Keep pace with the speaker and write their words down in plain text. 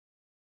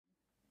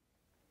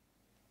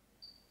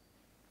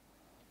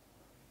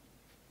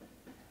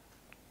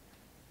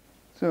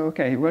So,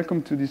 okay,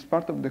 welcome to this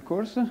part of the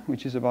course,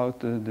 which is about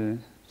the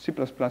C++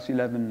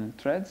 11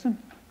 threads.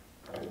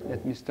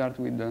 Let me start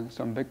with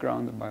some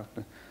background about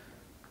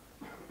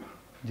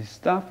this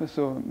stuff.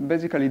 So,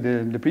 basically,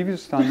 the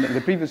previous standard,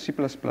 the previous C++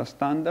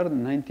 standard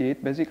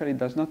 98, basically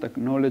does not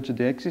acknowledge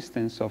the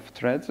existence of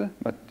threads,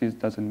 but this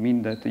doesn't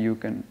mean that you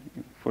can,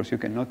 of course, you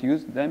cannot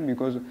use them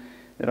because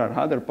there are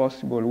other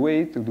possible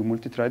ways to do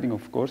multi-threading,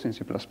 of course, in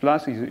C++,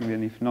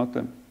 even if not,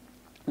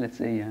 let's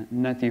say,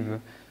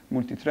 native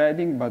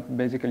multi-threading, but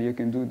basically you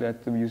can do that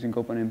using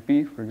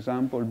OpenMP, for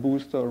example,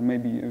 Boost, or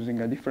maybe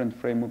using a different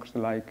frameworks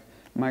like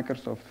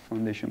Microsoft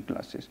Foundation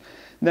classes.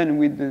 Then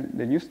with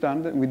the new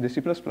standard, with the C++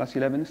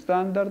 11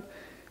 standard,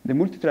 the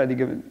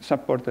multi-threading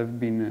support has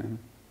been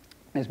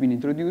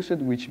introduced,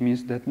 which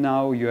means that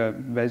now you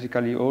have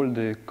basically all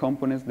the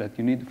components that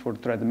you need for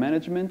thread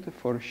management,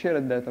 for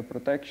shared data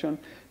protection,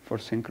 for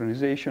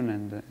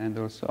synchronization, and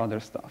also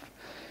other stuff.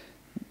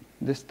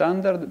 The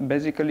standard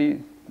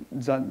basically,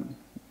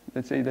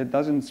 let's say, that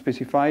doesn't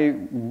specify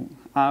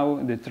how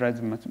the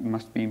threads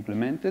must be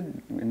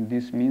implemented, and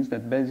this means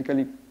that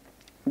basically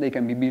they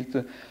can be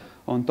built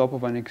on top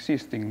of an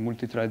existing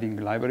multi-threading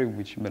library,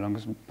 which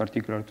belongs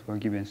particular to a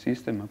given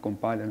system, a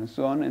compiler, and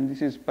so on. And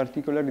this is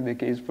particularly the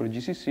case for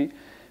GCC,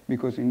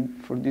 because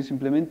for this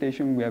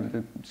implementation, we have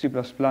the C++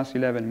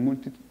 11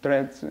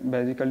 multi-threads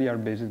basically are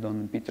based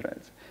on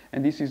pthreads.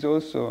 And this is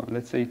also,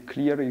 let's say,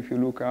 clear if you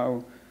look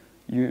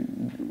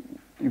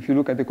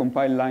at the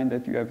compile line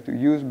that you have to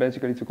use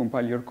basically to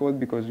compile your code,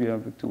 because you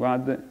have to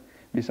add,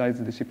 besides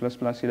the C++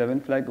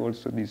 11 flag,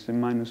 also these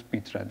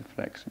 -pthread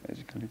flags,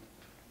 basically.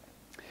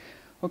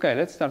 Okay,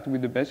 let's start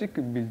with the basic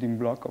building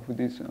block of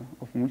this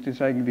of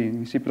multi-threading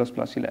in C++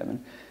 11.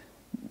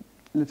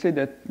 Let's say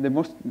that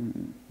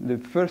the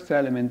first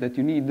element that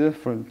you need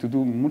to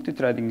do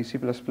multi-threading in C++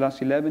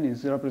 11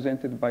 is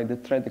represented by the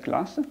thread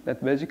class.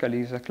 That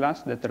basically is a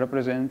class that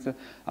represents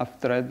a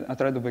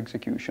thread of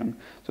execution.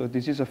 So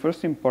this is a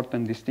first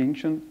important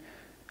distinction.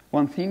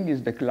 One thing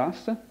is the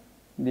class,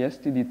 the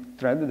std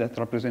thread that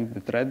represents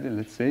the thread,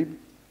 let's say,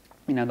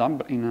 in an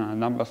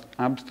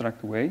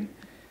abstract way.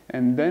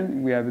 And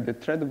then we have the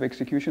thread of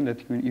execution that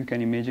you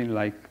can imagine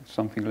like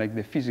something like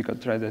the physical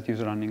thread that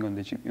is running on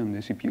the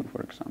CPU,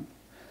 for example.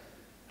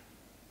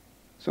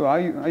 So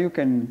how you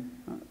can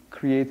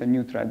create a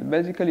new thread?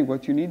 Basically,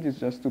 what you need is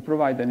just to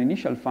provide an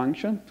initial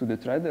function to the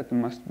thread that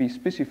must be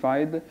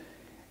specified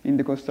in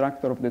the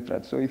constructor of the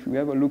thread. So if we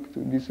have a look to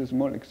this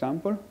small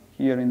example,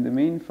 here in the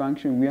main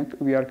function,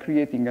 we are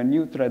creating a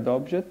new thread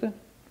object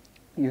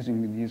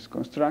using this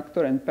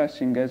constructor and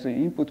passing as an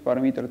input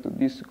parameter to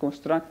this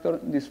constructor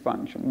this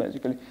function.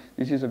 Basically,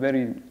 this is a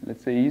very,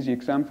 let's say, easy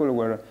example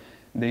where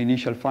the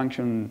initial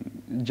function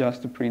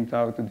just to print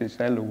out this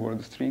hello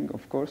world string,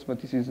 of course,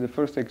 but this is the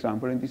first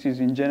example, and this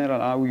is in general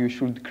how you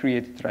should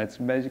create threads.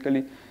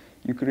 Basically,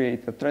 you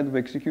create a thread of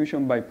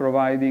execution by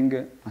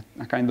providing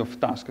a kind of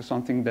task,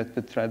 something that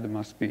the thread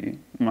must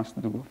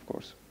do, of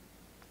course.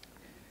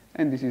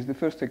 And this is the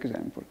first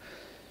example.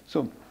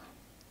 So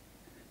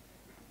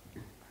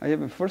I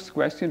have a first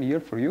question here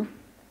for you.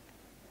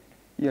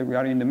 Here we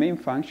are in the main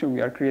function.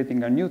 We are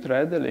creating a new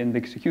thread and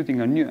executing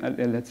a new,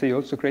 let's say,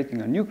 also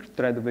creating a new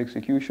thread of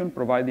execution,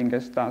 providing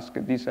as task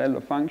this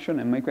hello function.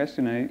 And my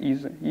question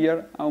is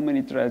here, how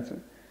many threads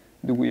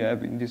do we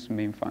have in this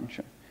main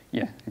function?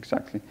 Yeah,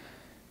 exactly.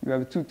 We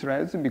have two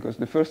threads, because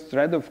the first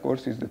thread, of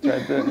course, is the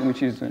thread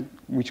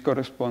which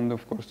corresponds,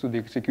 of course, to the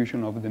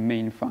execution of the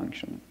main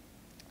function.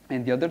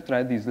 And the other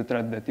thread is the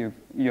thread that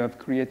you have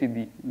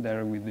created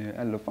there with the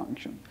hello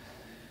function.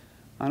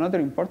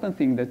 Another important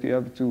thing that you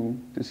have to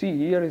see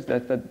here is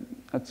that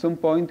at some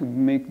point we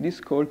make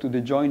this call to the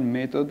join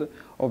method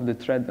of the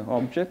thread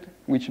object,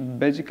 which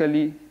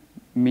basically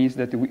means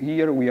that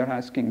here we are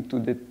asking to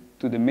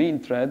the main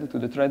thread, to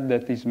the thread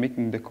that is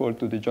making the call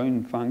to the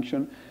join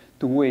function,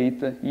 to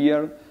wait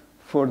here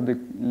for the,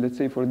 let's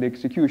say, for the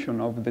execution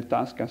of the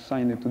task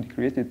assigned to the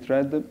created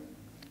thread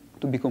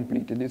to be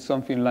completed. It's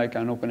something like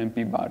an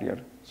OpenMP barrier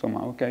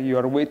somehow, okay? You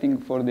are waiting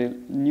for the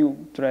new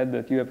thread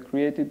that you have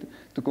created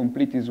to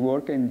complete his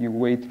work, and you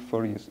wait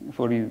for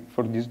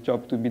this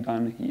job to be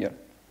done here.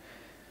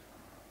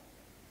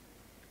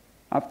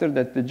 After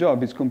that the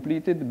job is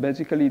completed,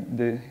 basically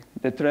the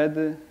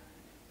thread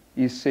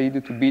is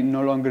said to be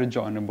no longer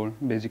joinable.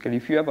 Basically,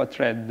 if you have a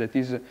thread that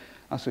is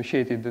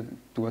associated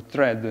to a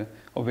thread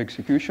of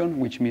execution,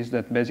 which means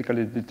that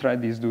basically the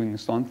thread is doing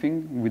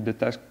something with the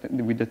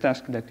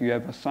task that you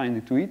have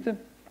assigned to it,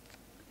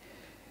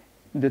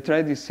 the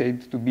thread is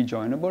said to be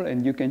joinable,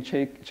 and you can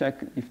check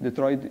if the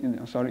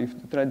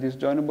thread is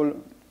joinable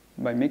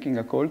by making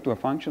a call to a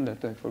function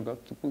that I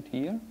forgot to put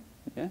here.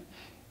 Yeah?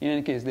 In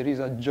any case, there is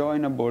a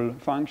joinable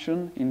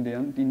function in the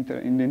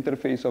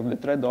interface of the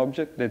thread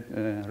object that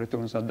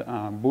returns a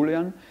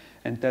Boolean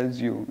and tells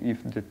you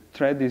if the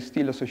thread is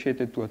still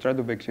associated to a thread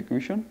of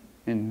execution.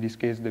 In this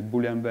case, the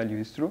Boolean value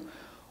is true.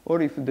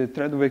 Or if the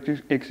thread of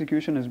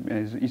execution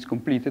is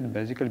completed,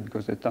 basically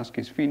because the task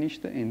is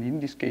finished, and in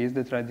this case,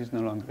 the thread is no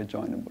longer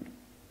joinable.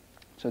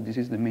 So this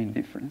is the main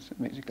difference,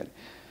 basically.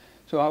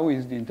 So how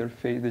is the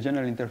interface, the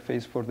general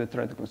interface for the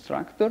thread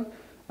constructor?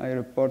 I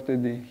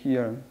reported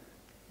here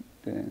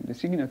the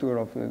signature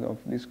of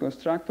this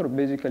constructor.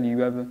 Basically, you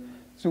have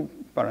two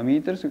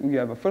parameters. We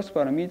have a first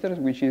parameter,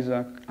 which is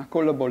a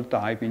callable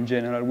type in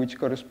general, which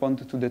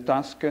corresponds to the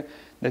task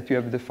that you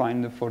have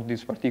defined for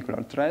this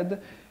particular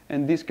thread.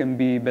 And this can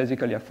be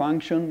basically a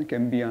function,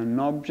 can be an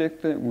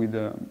object with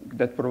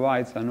that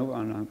provides,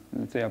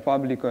 let's say, a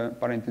public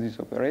parenthesis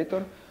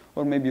operator,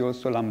 or maybe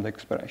also lambda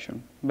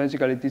expression.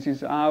 Basically, this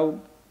is how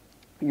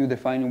you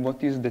define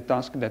what is the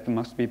task that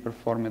must be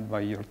performed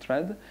by your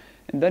thread.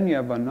 And then you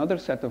have another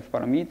set of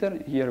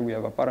parameters. Here we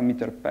have a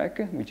parameter pack,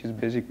 which is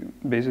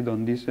based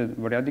on this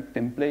variadic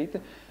template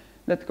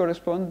that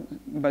corresponds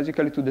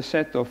basically to the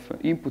set of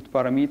input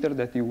parameters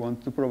that you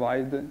want to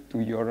provide to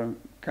your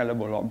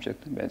callable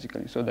object,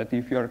 basically. So that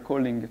if you're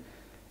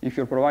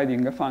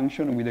providing a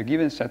function with a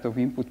given set of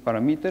input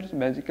parameters,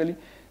 basically,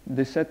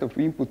 the set of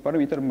input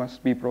parameters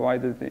must be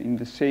provided in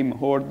the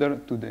same order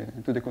to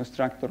the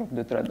constructor of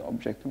the thread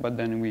object. But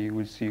then we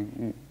will see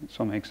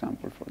some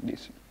example for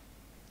this.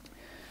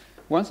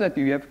 Once that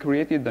you have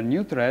created a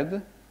new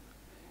thread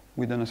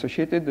with an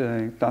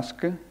associated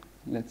task,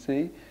 let's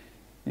say,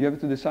 you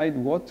have to decide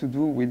what to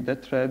do with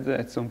that thread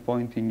at some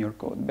point in your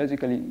code.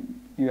 Basically,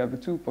 you have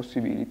two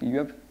possibilities.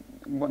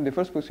 The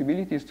first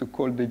possibility is to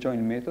call the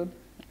join method,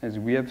 as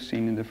we have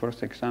seen in the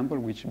first example,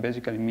 which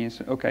basically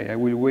means, OK, I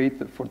will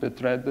wait for the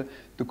thread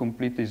to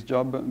complete its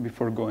job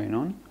before going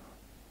on.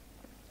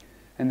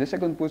 And the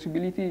second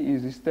possibility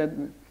is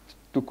instead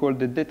to call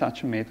the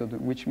detach method,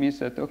 which means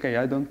that, OK,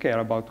 I don't care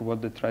about what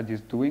the thread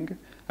is doing.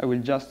 I will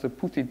just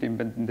put it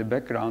in the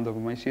background of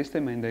my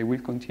system, and I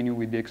will continue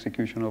with the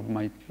execution of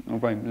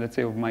let's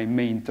say, of my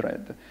main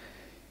thread.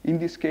 In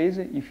this case,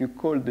 if you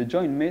call the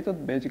join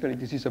method, basically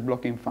this is a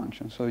blocking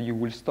function. So you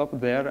will stop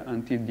there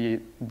until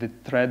the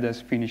thread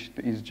has finished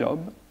its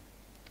job.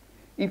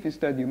 If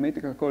instead you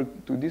make a call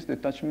to this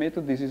detach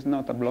method, this is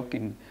not a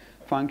blocking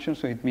function,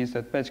 so it means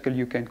that basically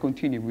you can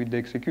continue with the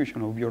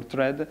execution of your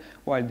thread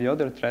while the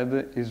other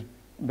thread is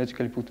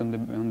basically put on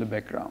the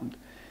background.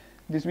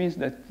 This means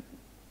that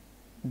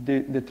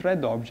the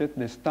thread object,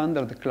 the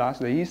standard class,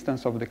 the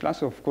instance of the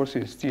class, of course,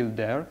 is still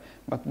there,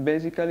 but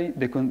basically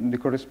the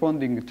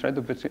corresponding thread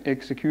of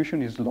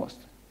execution is lost.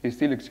 It's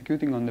still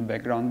executing on the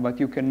background, but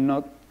you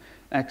cannot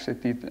access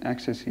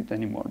it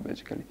anymore,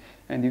 basically.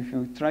 And if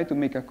you try to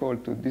make a call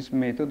to this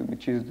method,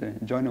 which is the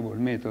joinable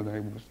method I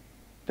was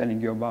telling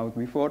you about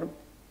before,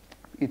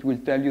 it will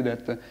tell you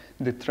that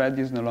the thread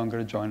is no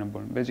longer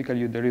joinable.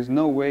 Basically, there is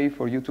no way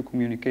for you to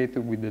communicate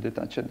with the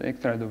detached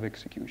thread of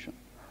execution.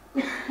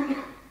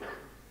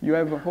 You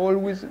have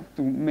always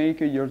to make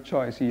your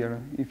choice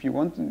here. If you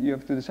want, you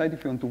have to decide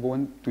if you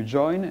want to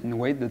join and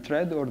wait the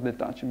thread or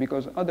detach,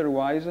 because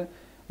otherwise,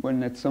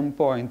 when at some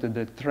point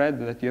the thread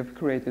that you have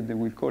created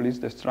will call its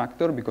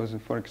destructor, because,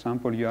 for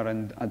example, you are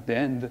at the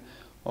end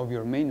of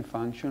your main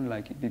function,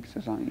 like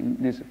in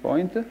this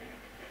point.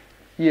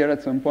 Here,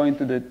 at some point,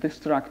 the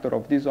destructor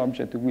of this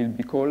object will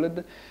be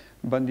called,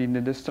 but in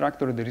the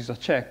destructor there is a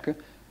check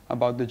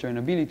about the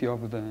joinability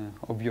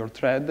of your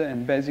thread,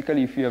 and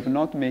basically, if you have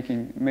not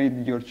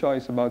made your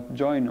choice about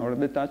join or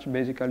detach,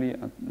 basically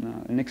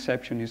an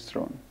exception is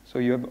thrown. So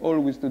you have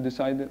always to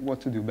decide what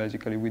to do,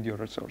 basically, with your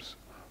resource.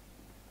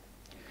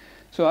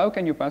 So how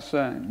can you pass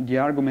the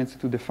arguments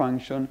to the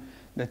function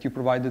that you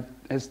provided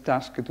as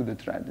task to the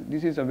thread?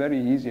 This is a very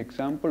easy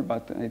example,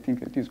 but I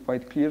think it is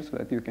quite clear so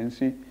that you can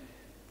see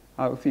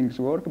how things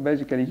work.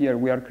 Basically, here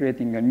we are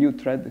creating a new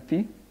thread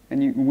T,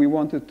 and we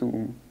wanted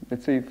to,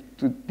 let's say,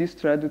 to this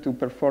thread to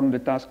perform the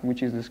task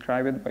which is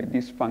described by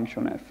this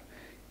function f.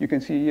 You can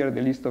see here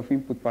the list of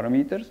input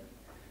parameters.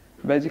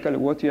 Basically,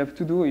 what you have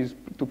to do is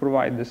to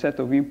provide the set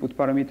of input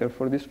parameters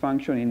for this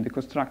function in the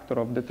constructor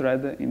of the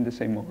thread in the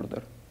same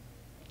order.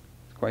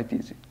 It's quite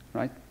easy,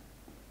 right?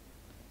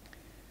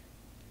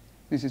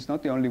 This is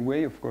not the only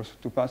way, of course,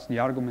 to pass the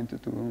argument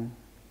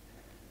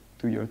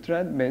to your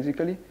thread,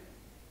 basically.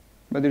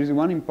 But there is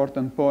one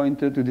important point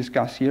to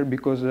discuss here,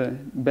 because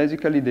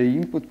basically the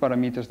input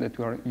parameters that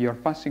you are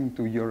passing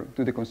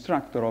to the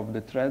constructor of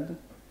the thread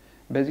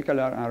basically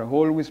are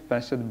always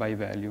passed by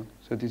value.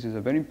 So this is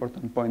a very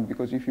important point,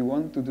 because if you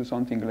want to do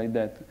something like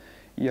that,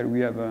 here we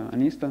have an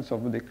instance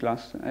of the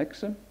class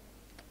X.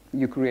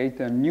 You create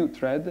a new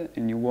thread,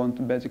 and you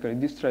want basically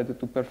this thread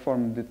to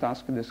perform the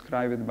task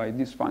described by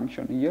this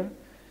function here,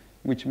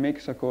 which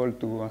makes a call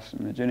to a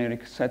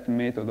generic set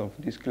method of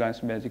this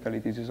class. Basically,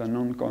 this is a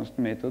non-const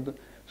method,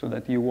 so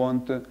that you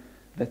want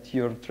that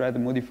your thread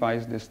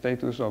modifies the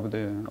status of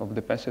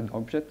the passed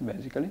object,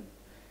 basically.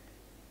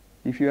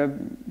 If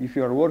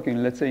you are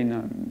working, let's say,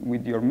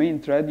 with your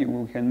main thread,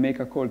 you can make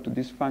a call to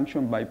this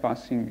function by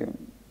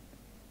passing,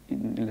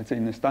 let's say,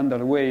 in a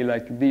standard way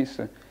like this,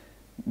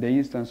 the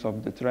instance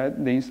of the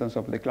thread, the instance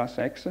of the class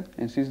X.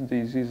 And since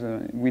this is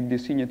with the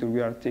signature,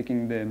 we are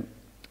taking the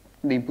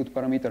input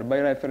parameter by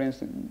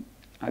reference.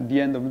 At the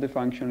end of the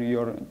function,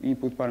 your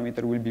input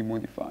parameter will be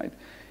modified.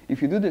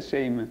 If you do the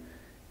same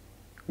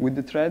With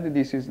the thread,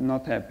 this is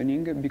not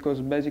happening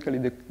because basically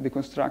the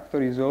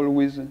constructor is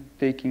always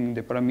taking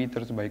the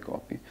parameters by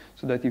copy.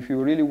 So that if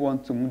you really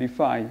want to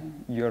modify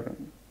your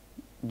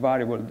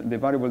variable, the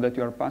variable that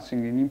you are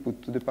passing in input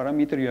to the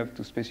parameter, you have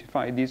to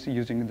specify this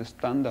using the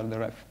standard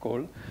ref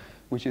call,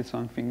 which is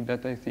something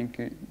that I think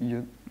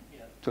you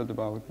thought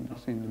about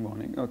this in the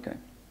morning. Okay.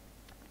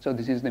 So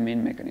this is the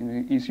main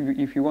mechanism.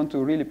 If you want to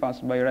really pass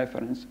by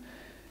reference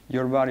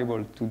your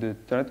variable to the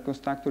thread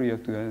constructor, you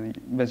have to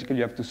basically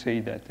you have to say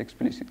that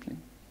explicitly,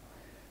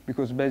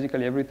 because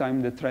basically every time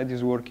the thread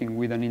is working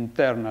with an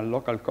internal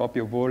local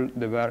copy of all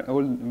the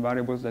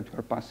variables that you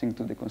are passing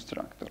to the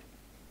constructor.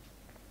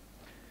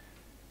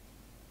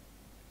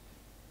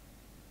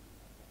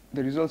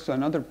 There is also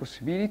another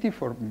possibility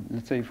for,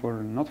 let's say,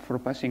 for not for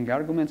passing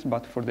arguments,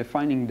 but for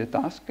defining the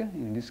task,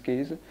 in this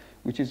case,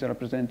 which is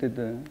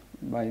represented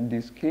by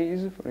this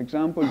case. For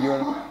example,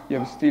 you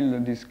have still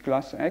this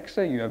class X,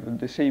 you have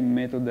the same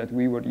method that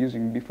we were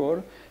using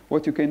before.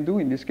 What you can do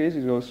in this case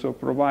is also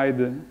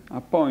provide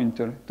a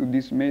pointer to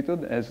this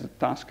method as a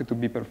task to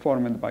be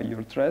performed by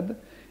your thread.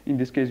 In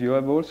this case, you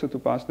have also to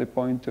pass the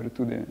pointer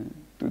to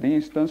the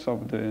instance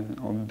of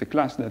the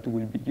class that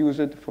will be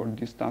used for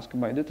this task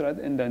by the thread,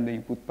 and then the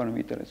input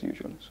parameter as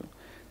usual. So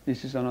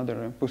this is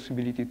another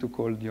possibility to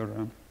call your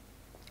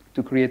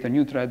to create a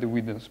new thread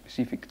with a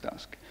specific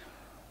task.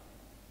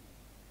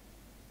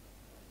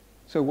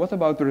 So what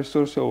about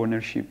resource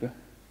ownership?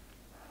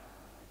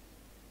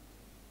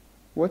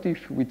 What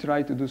if we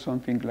try to do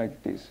something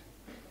like this?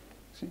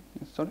 See,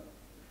 sorry?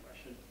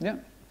 Question. Yeah.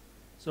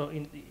 So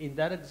in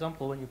that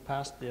example, when you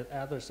pass the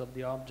address of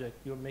the object,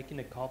 you're making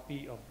a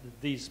copy of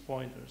these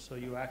pointers. So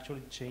you're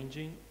actually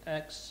changing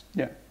X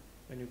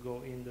when you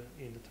go in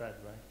the thread,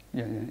 right?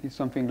 Yeah, yeah. It's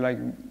something like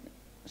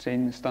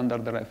saying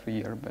standard ref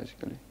here,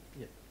 basically.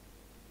 Yeah.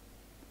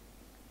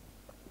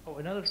 Oh,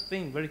 another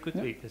thing, very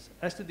quickly, is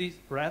std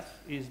ref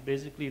is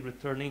basically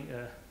returning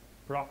a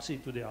proxy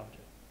to the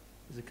object.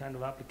 It's a kind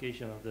of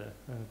application of the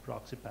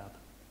proxy path.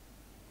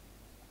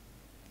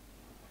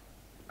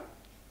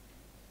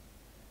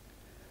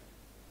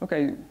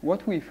 Okay,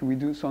 what if we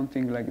do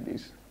something like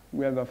this?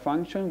 We have a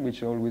function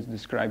which always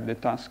describes the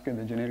task,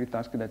 the generic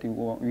task that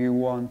we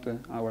want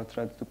our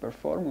thread to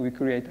perform. We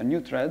create a new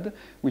thread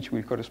which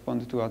will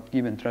correspond to a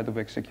given thread of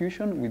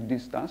execution with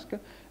this task,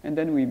 and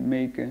then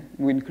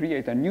we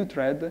create a new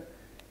thread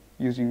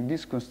using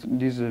this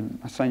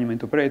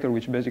assignment operator,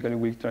 which basically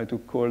will try to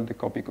call the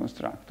copy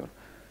constructor.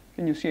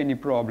 Can you see any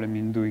problem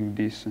in doing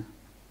this?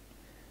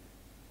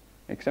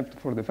 Except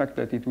for the fact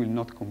that it will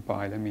not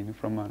compile, I mean,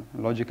 from a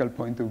logical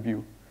point of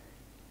view.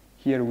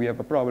 Here we have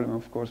a problem,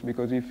 of course,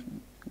 because if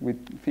we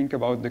think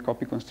about the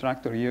copy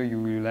constructor here,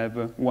 you will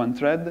have one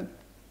thread,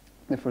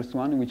 the first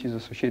one, which is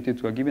associated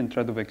to a given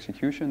thread of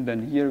execution.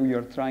 Then here we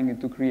are trying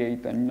to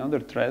create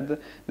another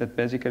thread that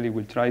basically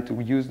will try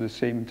to use the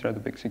same thread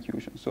of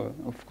execution. So,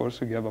 of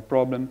course, you have a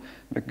problem,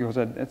 because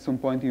at some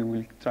point you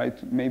will try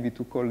to maybe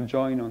to call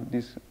join on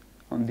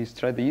this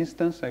thread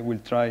instance. I will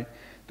try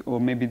to,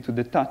 or maybe to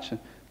detach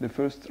the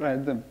first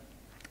thread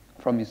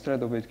from its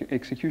thread of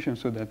execution,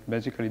 so that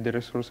basically the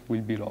resource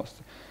will be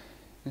lost.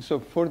 And so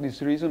for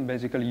this reason,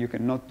 basically you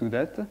cannot do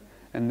that,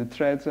 and the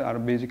threads are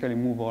basically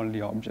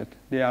move-only object.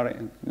 They are,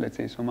 let's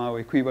say, somehow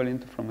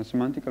equivalent from a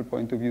semantical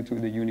point of view to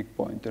the unique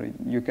pointer.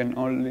 You can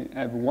only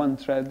have one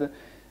thread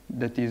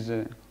that is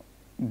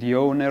the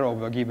owner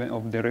of a given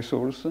of the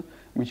resource,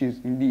 which is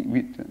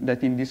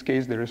that in this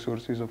case the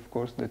resource is of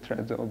course the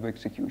thread of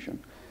execution.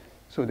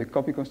 So the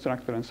copy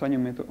constructor and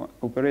assignment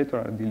operator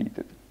are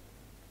deleted.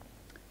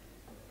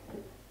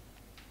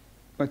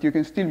 But you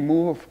can still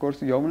move, of course,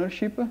 the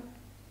ownership.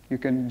 You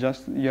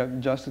have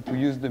just to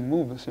use the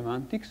move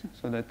semantics,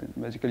 so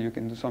that basically you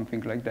can do something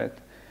like that.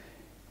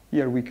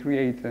 Here we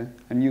create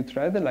a new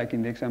thread, like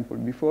in the example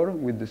before,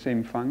 with the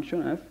same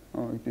function f.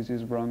 Oh, if this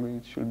is wrong,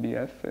 it should be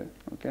f.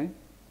 Okay.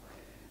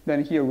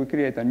 Then here we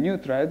create a new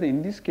thread.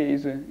 In this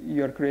case,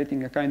 you are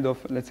creating a kind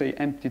of, let's say,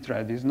 empty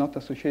thread. It's not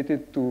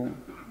associated to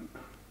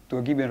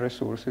a given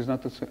resource. It's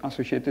not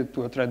associated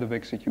to a thread of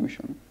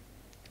execution.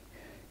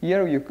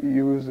 Here you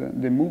use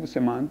the move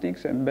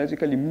semantics and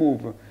basically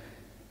move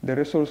the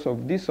resource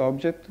of this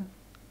object.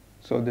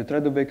 So the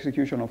thread of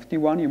execution of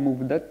T1, you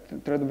move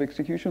that thread of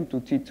execution to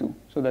T2.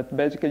 So that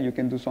basically you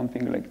can do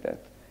something like that.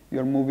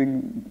 You're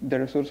moving the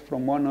resource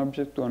from one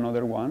object to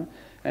another one.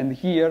 And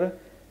here,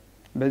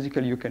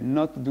 basically you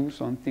cannot do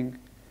something.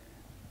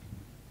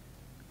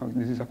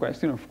 This is a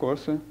question, of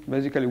course.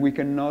 Basically, we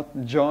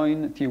cannot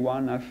join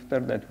T1 after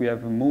that we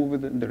have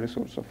moved the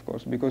resource, of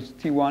course, because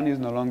T1 is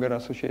no longer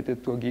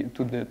associated to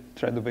the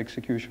thread of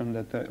execution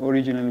that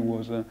originally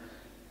was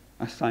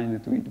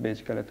assigned to it,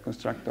 basically at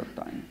constructor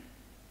time.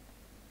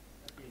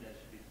 I think that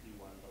should be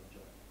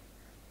T1.join.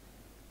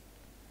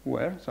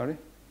 Where? Sorry?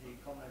 The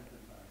commented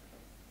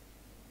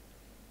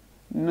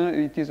No,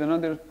 it is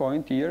another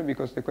point here,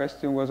 because the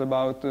question was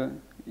about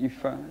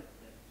if...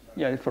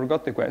 yeah, I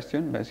forgot the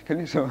question,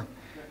 basically, so...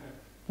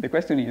 The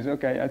question is,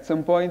 okay, at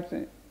some point,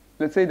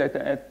 let's say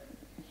that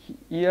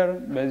here,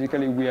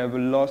 basically, we have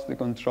lost the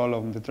control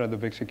of the thread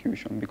of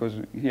execution, because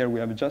here we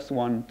have just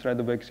one thread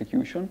of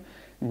execution,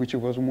 which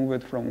was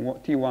moved from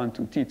T1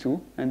 to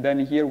T2, and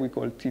then here we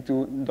call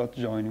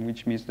T2.join,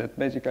 which means that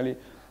basically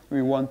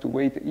we want to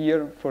wait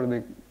here for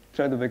the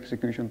thread of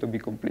execution to be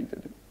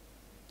completed.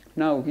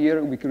 Now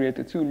here we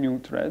created two new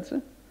threads.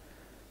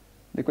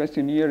 The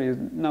question here is,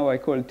 now I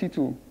call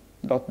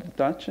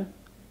T2.detach.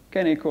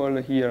 Can I call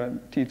here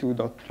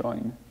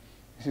T2.join?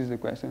 This is the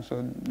question.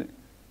 So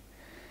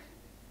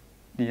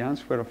the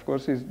answer, of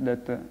course, is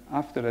that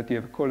after that you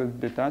have called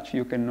detach,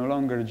 you can no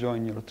longer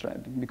join your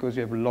thread, because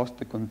you have lost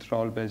the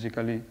control,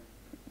 basically,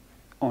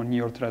 on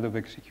your thread of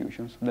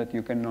execution, so that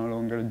you can no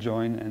longer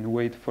join and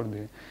wait for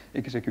the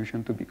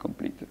execution to be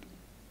completed.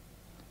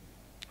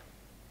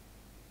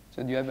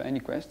 So do you have any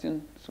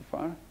question so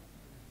far?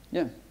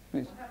 Yeah,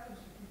 please. What happens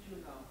to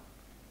T2 now?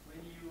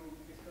 When you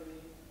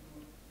basically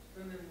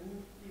turn and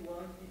move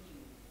T1,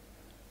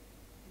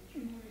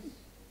 T2. T2 is...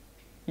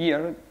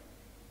 Here,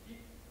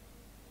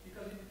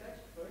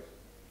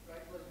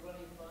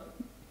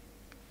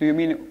 do you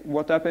mean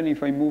what happened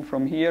if I move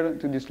from here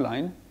to this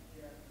line?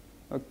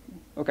 Yeah.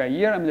 Okay,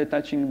 here I'm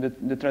detaching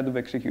the thread of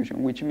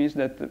execution, which means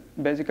that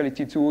basically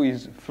T2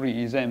 is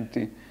free, is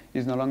empty,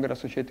 is no longer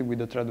associated with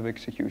the thread of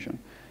execution.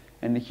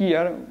 And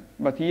here,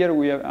 but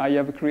here I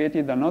have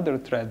created another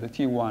thread,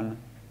 T1,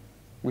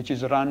 which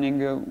is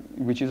running,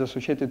 which is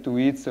associated to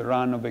its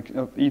run of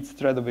its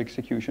thread of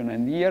execution.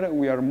 And here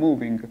we are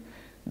moving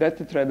that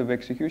thread of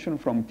execution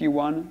from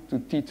T1 to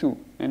T2.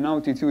 And now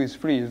T2 is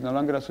free, is no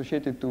longer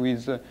associated to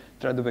its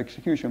thread of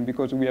execution,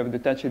 because we have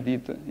detached it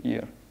here.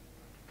 Yeah,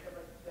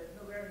 but there's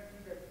no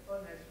guarantee that the fun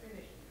has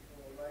finished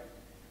before, right?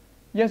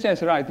 Yes,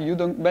 yes, right. You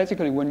don't,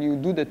 basically, when you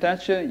do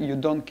detach, you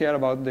don't care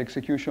about the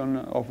execution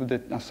of the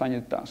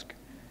assigned task.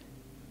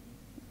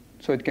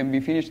 So it can be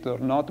finished or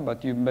not,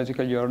 but you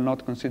are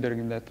not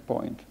considering that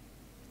point.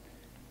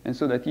 And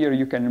so that here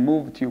you can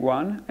move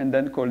T1 and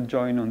then call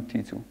join on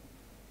T2.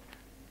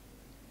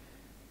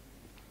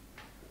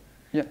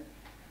 Yeah.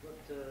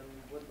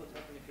 What would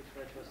happen if you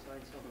try to assign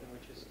something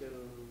which is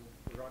still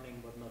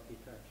running but not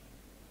detached,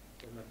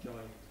 or not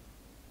joined?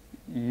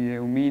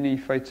 You mean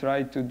if I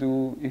try to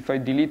do, if I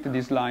delete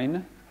this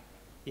line?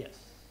 Yes.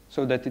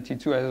 So that the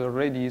T2 has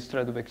already its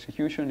thread of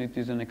execution, it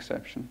is an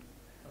exception.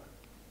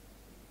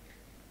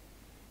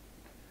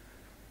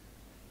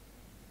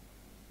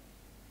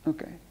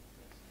 Okay.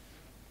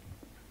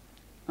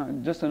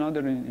 Just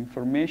another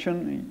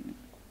information.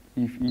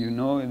 If you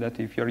know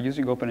that if you're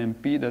using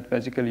OpenMP, that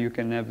basically you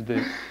can have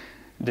the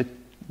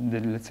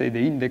let's say the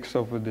index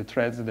of the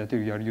threads that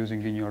you are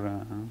using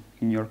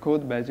in your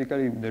code.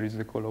 Basically, there is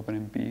the call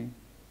OpenMP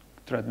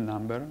thread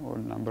number or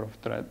number of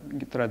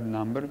thread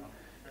number.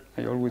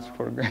 I always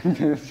forget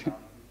this.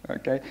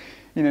 Okay.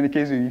 In any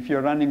case, if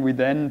you're running with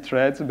n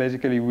threads,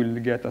 basically you will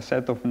get a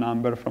set of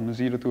number from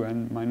 0 to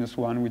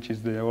n-1, which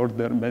is the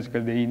order,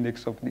 basically the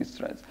index of these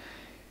threads.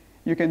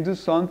 You can do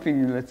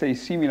something, let's say,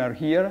 similar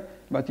here,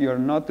 but you are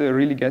not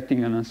really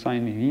getting an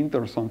assigned int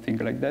or something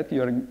like that.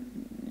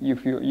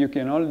 You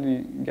can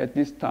only get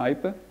this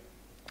type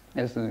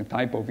as a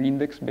type of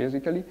index,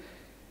 basically,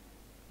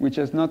 which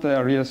has not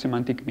a real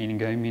semantic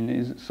meaning. I mean,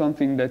 it's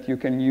something that you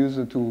can use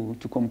to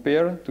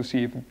compare, to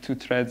see if two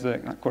threads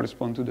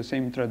correspond to the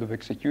same thread of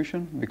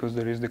execution, because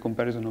there is the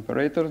comparison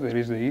operator, there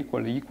is the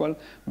equal.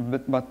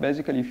 But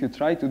basically, if you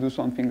try to do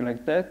something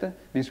like that,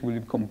 this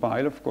will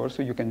compile, of course,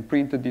 so you can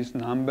print this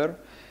number,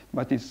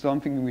 but it's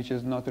something which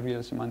has not a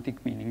real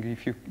semantic meaning.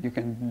 If you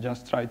can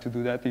just try to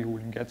do that, you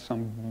will get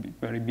some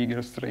very big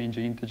or strange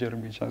integer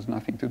which has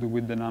nothing to do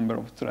with the number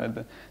of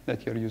thread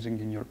that you're using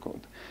in your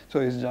code.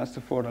 So it's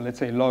just for, let's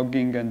say,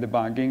 logging and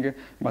debugging,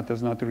 but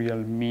there's not a real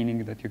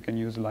meaning that you can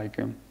use like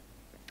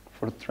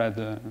for thread,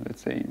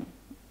 let's say,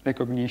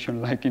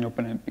 recognition like in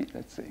OpenMP,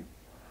 let's say.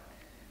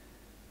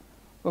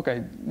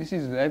 Okay, this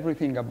is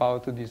everything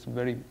about this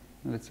very,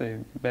 let's say,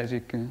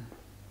 basic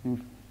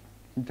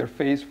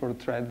interface for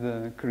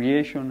thread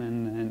creation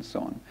and so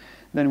on.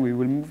 Then we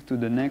will move to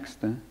the next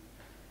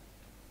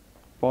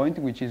point,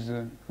 which is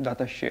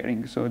data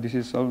sharing. So this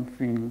is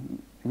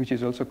something which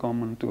is also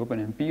common to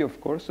OpenMP,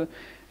 of course.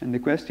 And the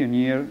question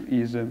here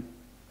is,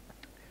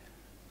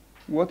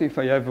 what if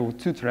I have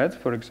two threads,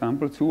 for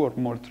example, two or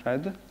more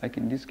threads? Like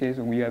in this case,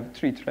 we have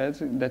three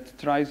threads that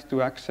tries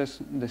to access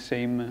the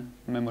same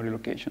memory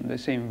location, the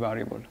same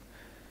variable.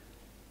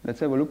 Let's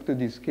have a look at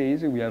this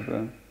case. We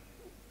have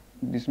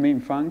this main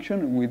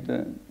function with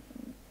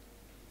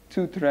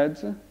two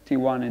threads,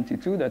 T1 and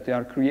T2, that they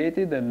are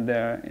created, and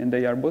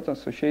they are both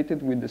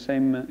associated with the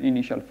same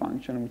initial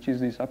function, which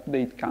is this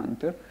update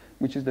counter,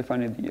 which is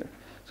defined here.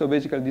 So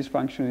basically, this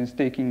function is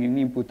taking an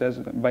input as,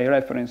 by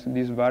reference,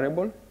 this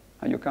variable,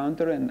 IO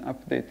counter, and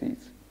updates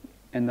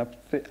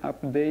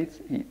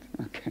it.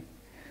 Okay.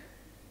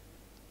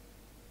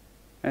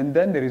 And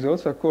then there is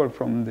also a call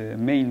from the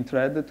main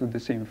thread to the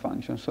same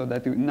function, so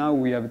that now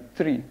we have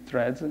three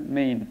threads,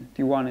 main,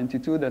 T1 and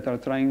T2, that are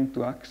trying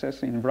to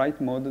access in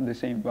write mode the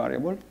same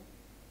variable.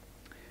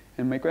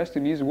 And my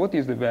question is, what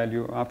is the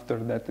value after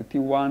that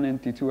T1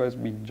 and T2 has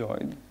been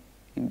joined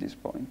in this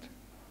point?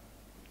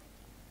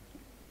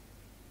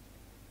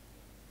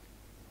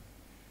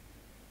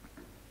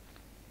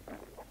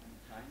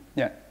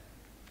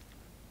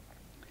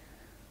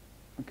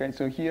 Okay,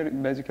 so here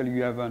basically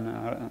you have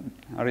an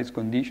arrays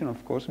condition,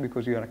 of course,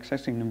 because you are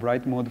accessing the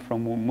write mode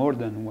from more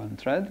than one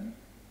thread.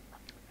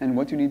 And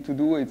what you need to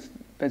do is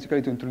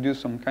basically to introduce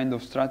some kind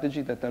of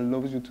strategy that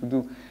allows you to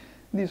do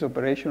this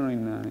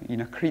operation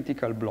in a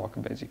critical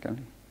block, basically.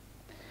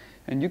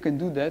 And you can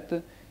do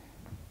that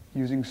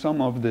using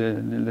some of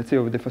the, let's say,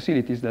 of the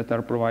facilities that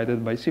are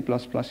provided by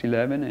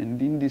C++11,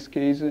 and in this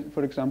case,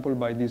 for example,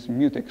 by this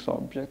mutex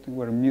object,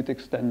 where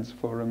mutex stands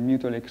for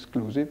mutually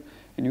exclusive,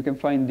 and you can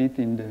find it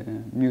in the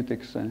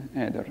mutex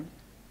header.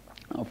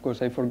 Of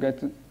course, I forgot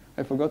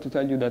to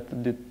tell you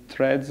that the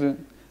threads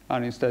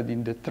are instead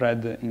in the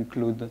thread in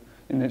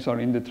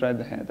the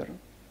thread header.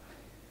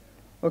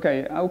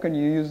 Okay, how can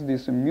you use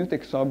this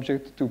mutex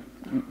object to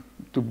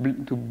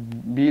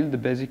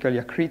build basically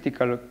a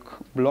critical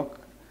block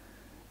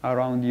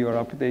around your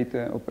update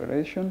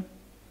operation?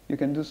 You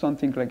can do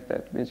something like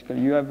that. Basically,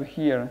 you have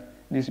here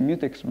this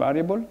mutex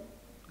variable,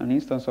 an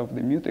instance of the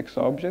mutex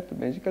object,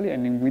 basically,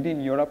 and within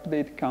your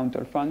update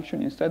counter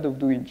function, instead of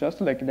doing just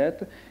like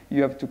that,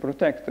 you have to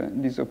protect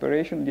this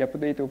operation, the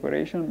update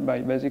operation, by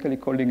basically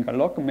calling a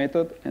lock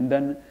method and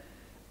then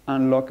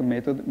unlock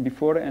method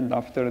before and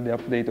after the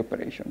update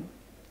operation.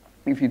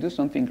 If you do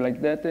something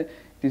like that,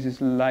 this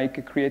is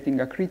like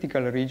creating a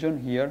critical region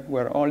here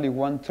where only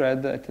one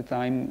thread at a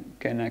time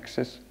can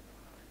access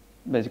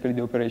basically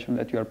the operation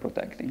that you are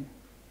protecting.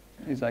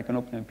 It's like an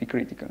OpenMP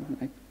critical,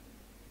 right?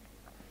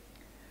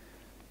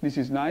 This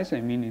is nice,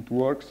 I mean, it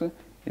works.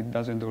 It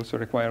doesn't also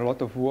require a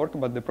lot of work,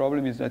 but the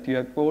problem is that you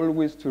have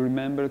always to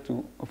remember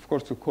to, of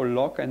course, to call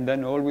lock, and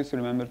then always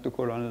remember to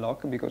call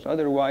unlock, because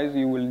otherwise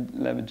you will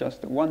have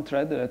just one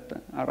thread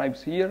that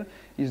arrives here,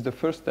 is the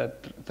first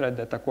thread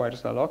that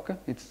acquires a lock.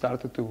 It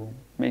starts to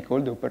make all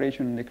the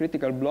operation in the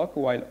critical block,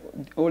 while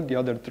all the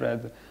other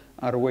threads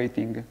are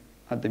waiting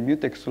at the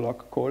mutex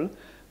lock call.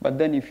 But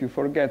then if you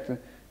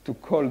forget to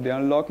call the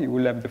unlock, you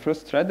will have the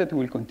first thread that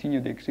will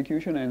continue the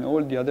execution and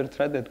all the other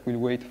thread that will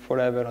wait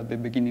forever at the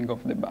beginning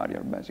of the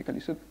barrier, basically.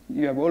 So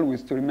you have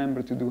always to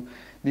remember to do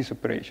this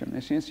operation.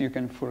 And since you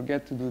can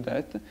forget to do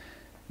that,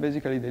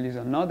 basically there is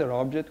another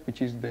object,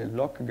 which is the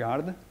lock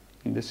guard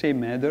in the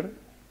same header,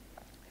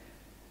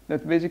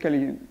 that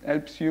basically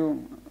helps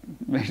you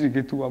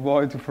basically to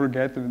avoid to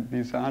forget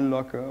this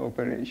unlock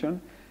operation.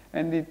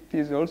 And it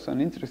is also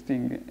an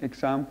interesting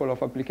example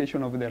of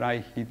application of the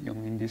right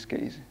idiom in this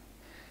case.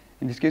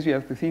 In this case, you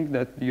have to think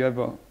that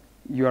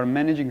you are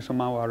managing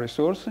somehow a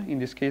resource. In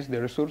this case,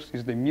 the resource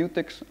is the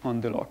mutex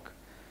on the lock.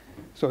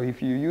 So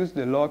if you use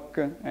the lock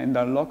and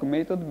unlock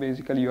method,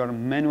 basically you are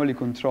manually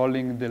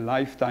controlling the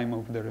lifetime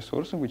of the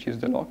resource, which is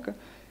the lock.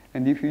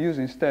 And if you use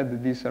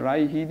instead this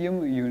array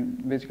idiom,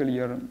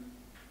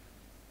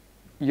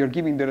 you're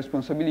giving the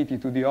responsibility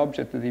to the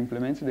object that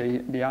implements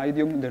the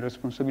idiom, the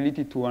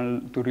responsibility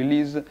to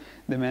release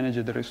the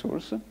managed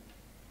resource.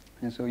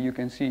 And so you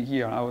can see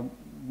here how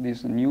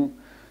this new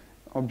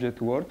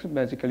object works.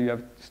 Basically, you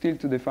have still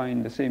to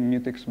define the same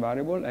mutex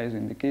variable as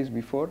in the case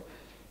before,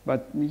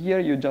 but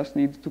here you just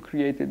need to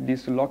create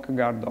this lock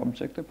guard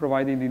object,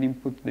 providing an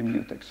input the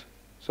mutex,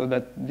 so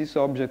that this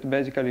object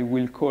basically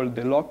will call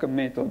the lock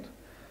method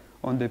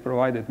on the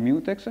provided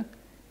mutex.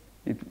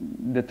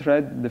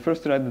 The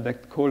first thread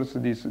that calls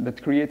this,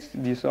 that creates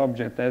this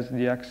object as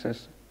the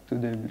access to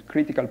the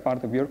critical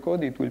part of your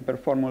code, it will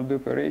perform all the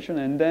operation,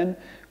 and then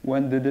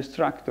when the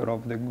destructor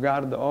of the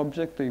guard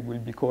object it will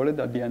be called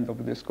at the end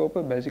of the scope,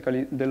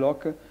 basically the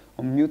lock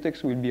on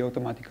mutex will be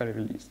automatically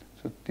released.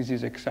 So this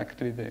is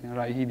exactly the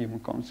right idiom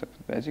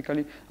concept,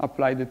 basically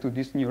applied to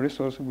this new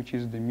resource, which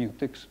is the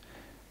mutex,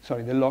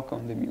 sorry, the lock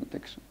on the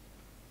mutex.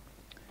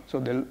 So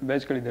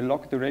basically the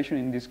lock duration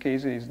in this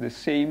case is the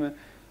same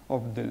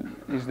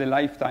is the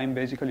lifetime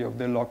basically of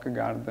the lock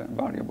guard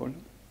variable.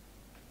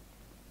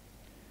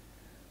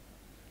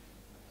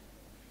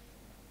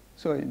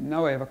 So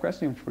now I have a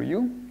question for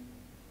you.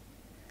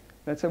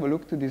 Let's have a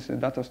look to this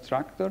data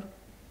structure.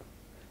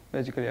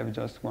 Basically, I have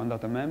just one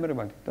data member,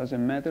 but it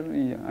doesn't matter.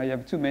 I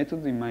have two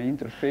methods in my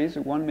interface.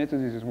 One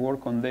method is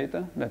work on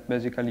data, that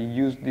basically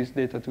use this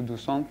data to do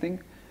something.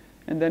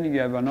 And then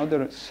you have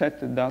another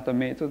set data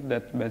method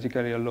that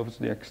basically allows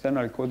the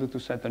external code to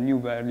set a new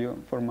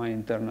value for my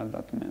internal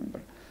data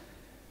member.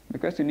 The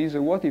question is,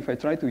 what if I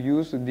try to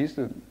use this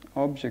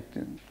object,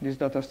 this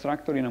data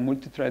structure in a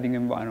multi-threading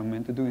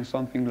environment, doing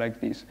something like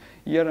this?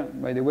 Here,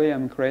 by the way,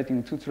 I'm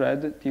creating two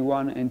threads,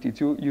 T1 and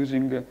T2,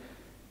 using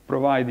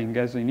providing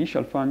as an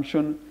initial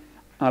function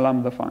a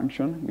lambda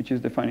function, which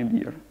is defined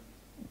here,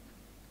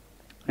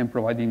 and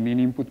providing an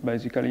input,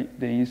 basically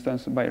the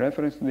instance by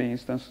reference to the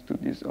instance to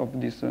this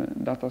of this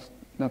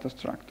data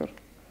structure.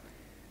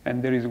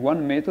 And there is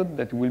one method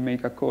that will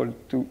make a call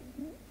to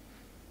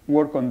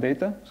work on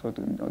data, so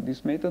to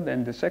this method,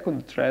 and the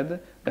second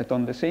thread that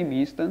on the same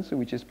instance,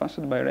 which is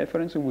passed by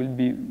reference, will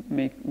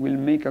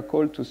make a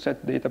call to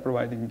set data,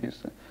 providing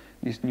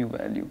this new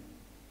value.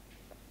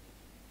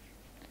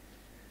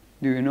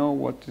 Do you know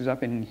what is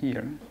happening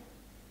here?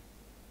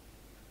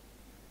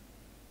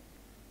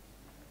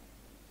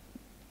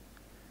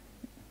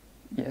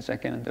 Yes, I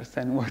can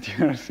understand what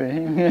you are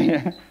saying.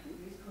 Is condition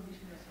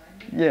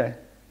assignment? Yeah.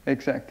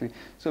 Exactly.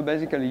 So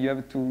basically, you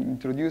have to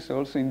introduce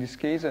also in this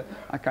case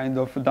a kind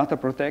of data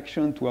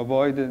protection to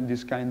avoid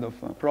this kind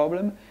of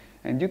problem.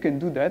 And you can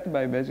do that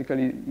by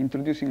basically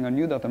introducing a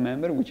new data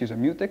member, which is a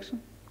mutex,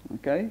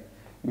 okay?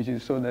 Which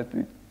is so that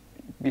it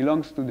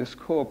belongs to the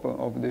scope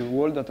of the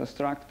whole data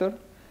structure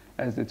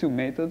as the two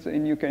methods,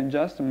 and you can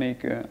just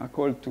make a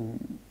call to,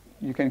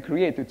 you can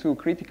create a two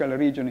critical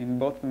region in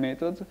both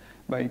methods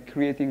by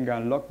creating a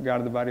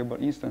lockguard variable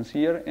instance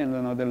here and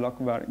another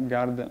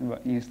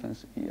lockguard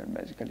instance here,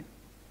 basically.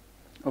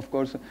 Of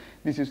course,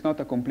 this is not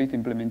a complete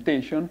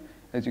implementation,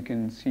 as you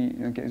can see,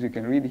 as you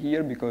can read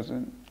here, because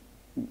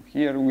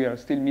here we are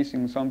still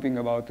missing something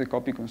about the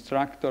copy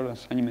constructor,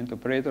 assignment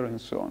operator,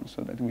 and so on,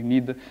 so that we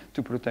need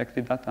to protect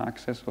the data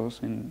access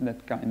also in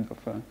that kind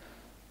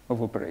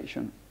of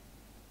operation.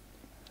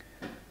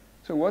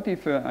 So what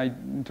if I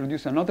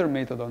introduce another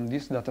method on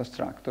this data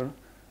structure?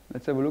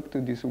 Let's have a look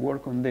to this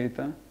work on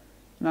data.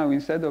 Now,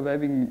 instead of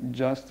having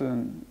just,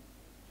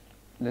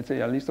 let's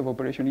say, a list of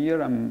operation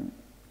here, I'm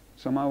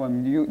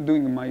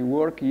doing my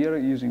work here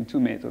using two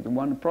methods,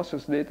 one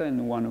process data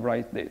and one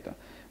write data,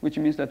 which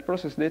means that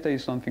process data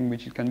is something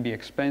which can be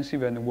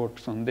expensive and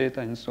works on data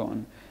and so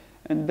on.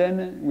 And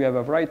then we have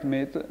a write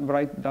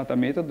data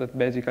method that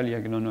basically,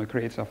 I don't know,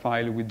 creates a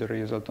file with the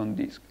result on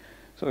disk.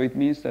 So it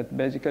means that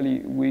basically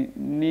we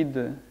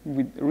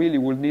really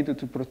will need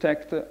to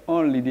protect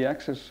only the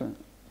access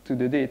to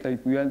the data.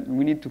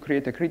 We need to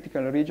create a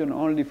critical region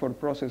only for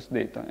process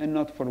data and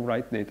not for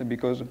write data,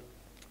 because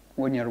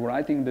when you're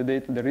writing the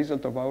data, the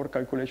result of our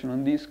calculation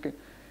on disk,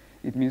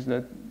 it means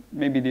that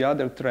maybe the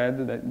other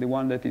thread, the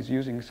one that is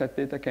using set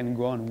data, can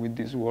go on with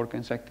this work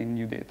and setting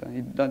new data.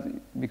 It does,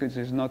 because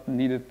it's not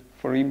needed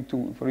for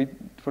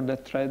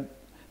that thread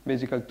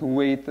basically to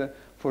wait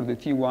for the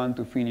T1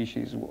 to finish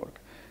his work.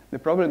 The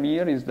problem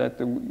here is that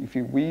if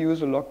we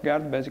use a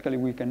lockguard, basically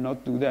we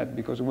cannot do that,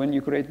 because when you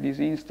create this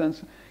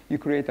instance, you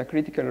create a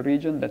critical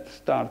region that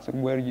starts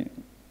where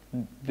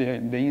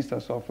the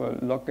instance of a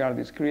lockguard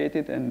is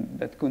created, and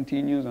that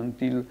continues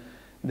until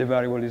the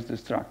variable is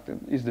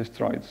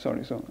destroyed,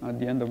 so at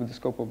the end of the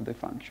scope of the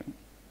function.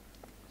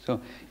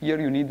 So here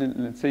you need,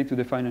 let's say, to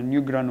define a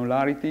new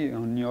granularity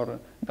on your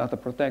data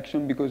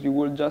protection, because you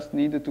will just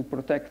need to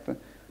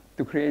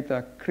create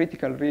a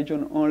critical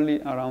region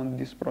only around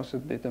this process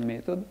data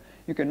method.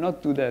 You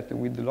cannot do that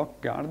with the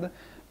lockguard,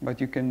 but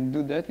you can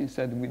do that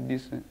instead with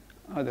this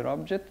other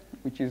object,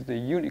 which is the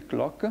unique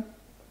lock,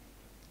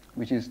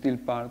 which is still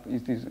part,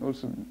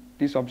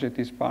 this object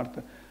is part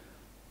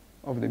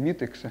of the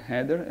mutex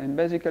header, and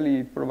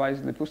basically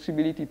provides the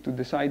possibility to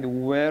decide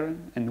where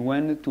and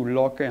when to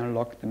lock and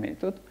unlock the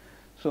method.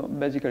 So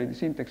basically the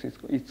syntax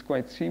is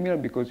quite similar,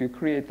 because you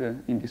create,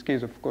 in this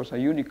case of course, a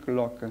unique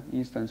lock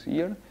instance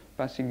here,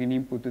 passing in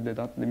input to the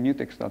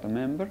mutex data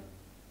member.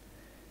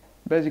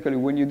 Basically,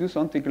 when you do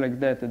something like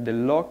that, the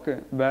lock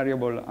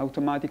variable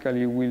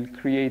automatically will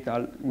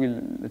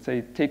let's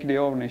say, take the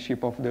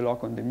ownership of the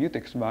lock on the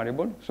mutex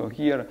variable. So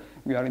here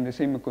we are in the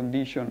same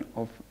condition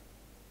of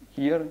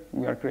here.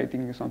 We are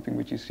creating something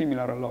which is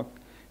similar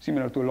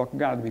to a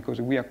lockguard,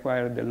 because we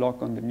acquired the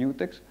lock on the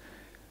mutex.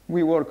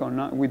 We work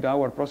with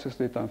our process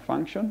data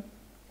function,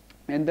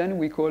 and then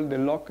we call the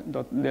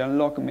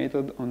unlock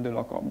method on the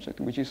lock object,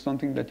 which is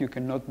something that you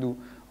cannot do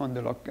on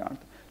the lockguard.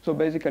 So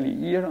basically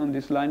here on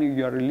this line,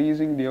 you are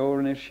releasing the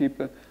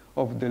ownership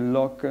of the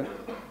lock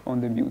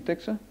on the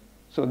mutex,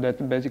 so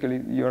that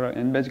basically you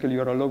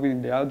are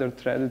allowing the other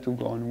thread to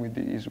go on with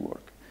his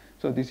work.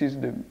 So this is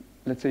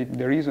let's say,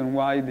 the reason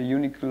why the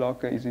unique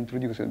lock is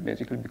introduced,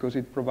 basically, because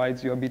it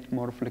provides you a bit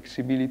more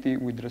flexibility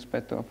with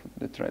respect of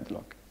the thread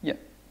lock. Yeah.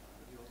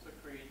 Could you also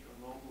create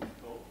a local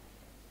scope?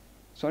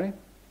 Sorry?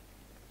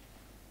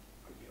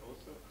 Could you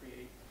also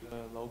create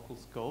a local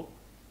scope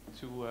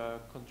to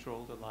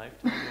control the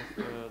lifetime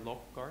of the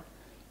lock guard?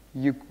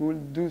 You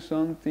could do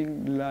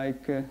something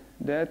like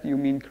that. You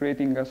mean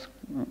creating a,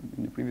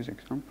 in the previous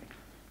example?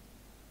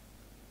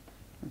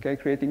 Okay,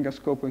 creating a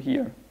scope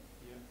here.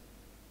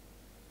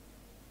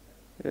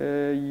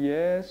 Yeah.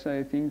 Yes,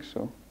 I think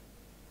so.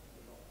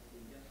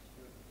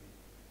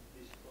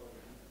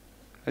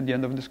 At the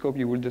end of the scope,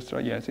 you will destroy.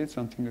 Yes, it's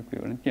something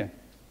equivalent. Yeah,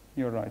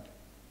 you're right.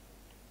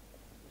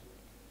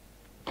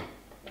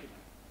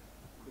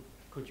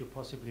 Could you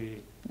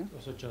possibly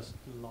also just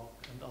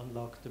lock and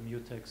unlock the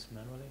mutex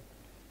manually?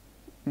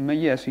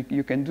 Yes,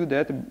 you can do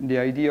that. The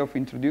idea of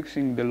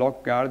introducing the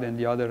lock guard and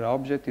the other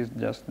object is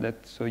just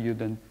that, so you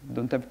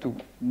don't have to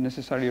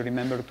necessarily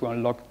remember to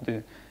unlock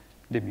the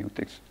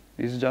mutex.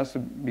 It's just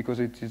because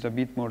it is a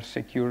bit more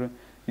secure.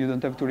 You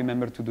don't have to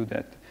remember to do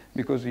that,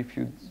 because if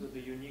you... So the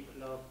unique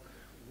lock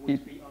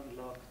would be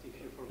unlocked if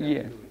you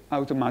forget to do it?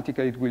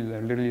 Automatically it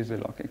will release the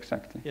lock,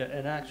 exactly. Yeah,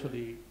 and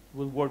actually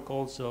will work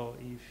also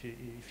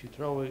if you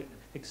throw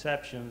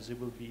exceptions, it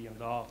will be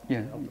unlocked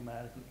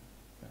automatically.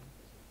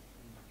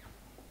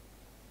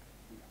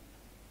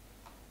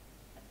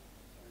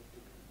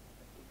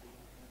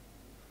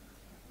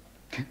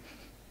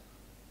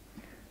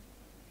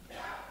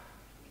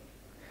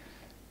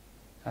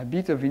 a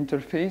bit of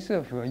interface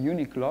of a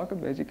unique lock.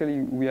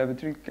 Basically, we have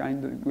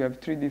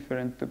three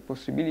different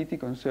possibilities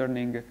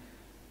concerning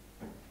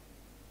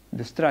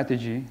the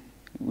strategy.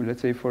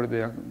 Let's say for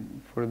the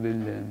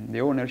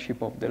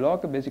ownership of the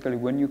lock. Basically,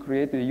 when you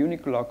create a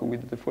unique lock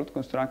with the default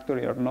constructor,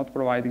 you are not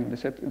providing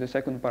the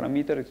second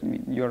parameter.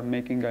 You are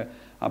making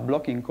a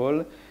blocking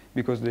call,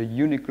 because the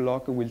unique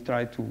lock will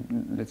try to,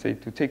 let's say,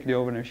 to take the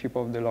ownership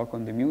of the lock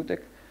on the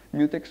mutex.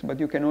 But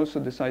you can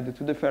also decide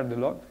to defer the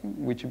lock,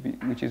 which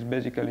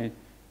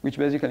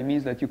basically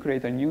means that you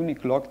create a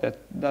unique lock that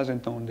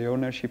doesn't own the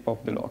ownership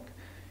of the lock.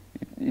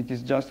 It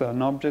is just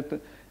an object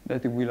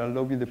that will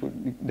allow you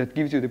that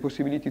gives you the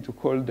possibility to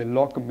call the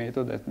lock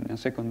method at a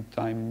second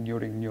time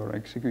during the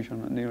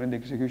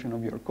execution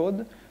of your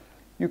code.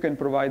 You can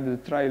provide the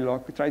try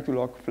to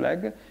lock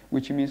flag,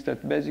 which means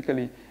that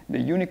basically the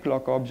unique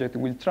lock object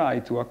will try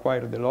to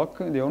acquire the lock,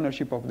 the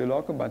ownership of the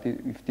lock, but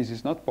if this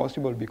is not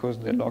possible because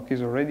the lock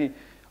is already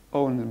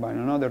owned by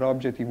another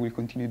object, it will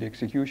continue the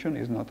execution.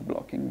 It's not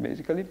blocking,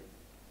 basically.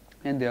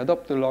 And the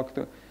adopt locked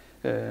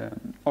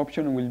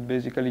option will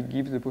basically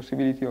give the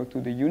possibility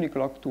to the unique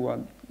lock to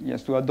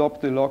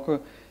adopt the lock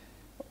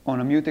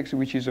on a mutex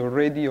which is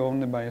already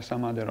owned by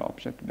some other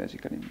object,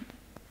 basically.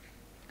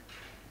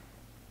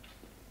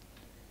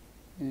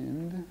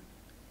 And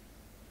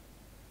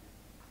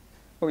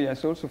oh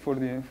yes, also for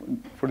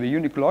the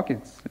unique lock,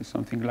 it's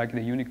something like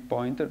the unique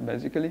pointer,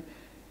 basically.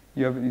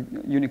 You have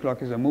unique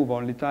lock is a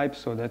move-only type,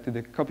 so that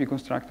the copy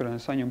constructor and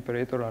assign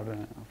operator are,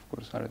 of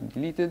course, are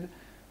deleted.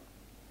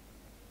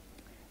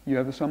 You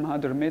have some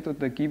other method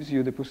that gives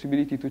you the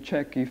possibility to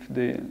check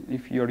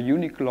if your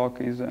unique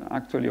lock is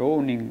actually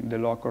owning the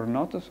lock or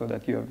not, so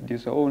that you have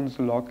this owns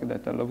lock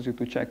that allows you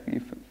to check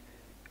if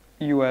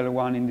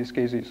UL1 in this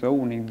case is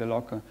owning the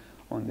lock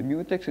on the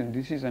mutex. And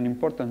this is an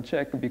important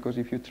check, because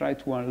if you try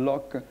to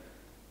unlock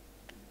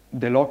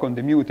the lock on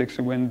the mutex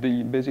when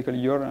basically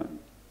your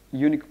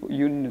unique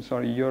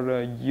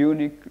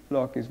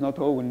lock is not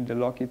owning the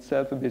lock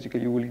itself,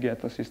 basically you will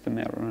get a system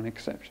error, an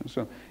exception.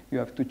 So you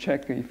have to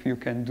check if you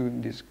can do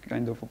this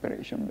kind of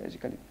operation,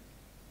 basically.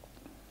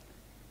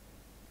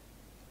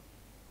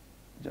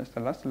 Just a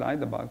last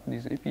slide about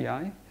this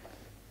API.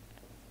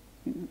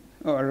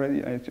 Oh,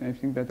 I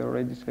think that I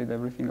already said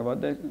everything about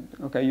that.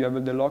 Okay, you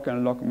have the lock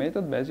and lock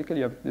method. Basically,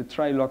 you have the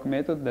try lock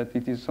method, that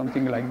it is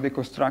something like the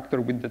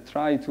constructor with the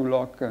try to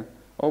lock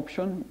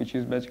option, which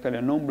is basically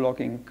a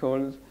non-blocking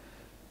call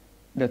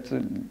that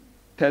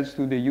tells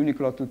to the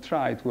unique lock to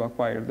try to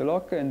acquire the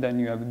lock. And then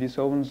you have this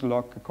owns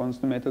lock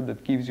const method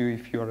that gives you,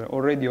 if you're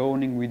already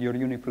owning with your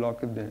unique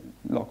lock, the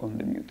lock on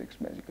the mutex,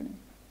 basically.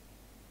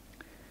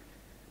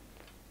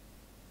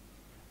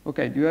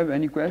 Okay, do you have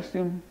any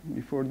question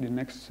before the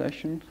next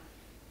session?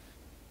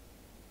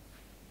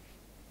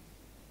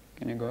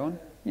 Can you go on?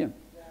 Yeah.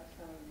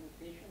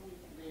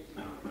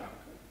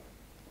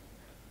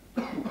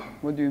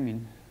 What do you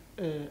mean?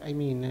 I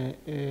mean,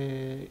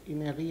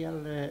 in a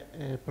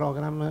real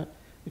program,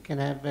 you can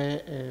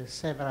have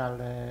several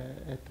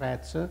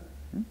threads,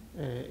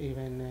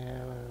 even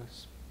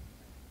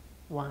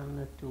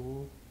 1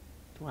 to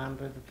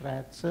 200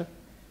 threads.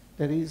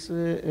 There is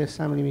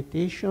some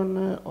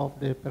limitation of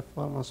the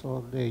performance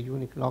of the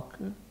unique lock?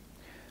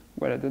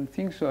 Well, I don't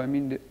think so. I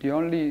mean, the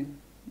only,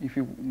 if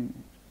you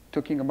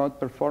talking about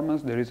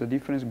performance, there is a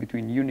difference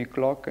between unique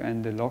lock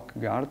and the lock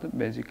guard,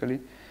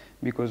 basically,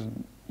 because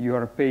you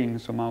are paying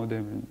somehow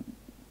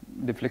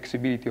the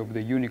flexibility of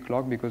the unique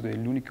lock, because the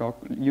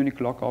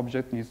unique lock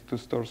object needs to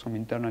store some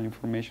internal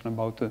information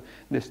about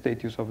the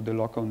status of the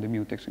lock on the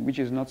mutex, which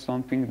is not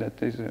something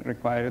that is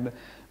required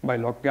by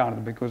lock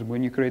guard, because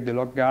when you create the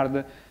lock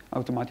guard,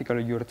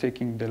 automatically you are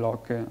taking the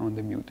lock on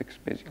the mutex,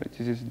 basically.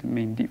 This is the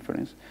main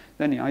difference.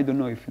 Then I don't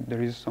know if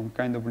there is some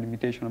kind of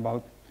limitation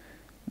about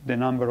the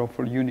number of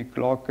unique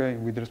lock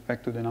with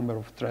respect to the number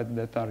of threads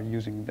that are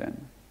using them.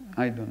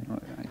 I don't know.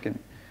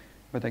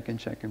 But I can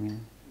check. I mean,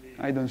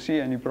 I don't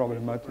see any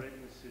problem. But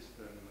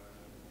system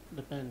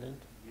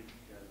dependent. If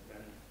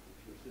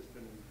your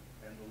system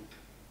handles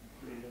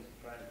millions of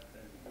threads,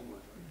 then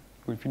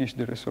we'll finish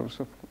the resource,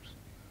 of course.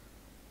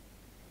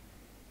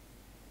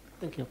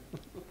 Thank you.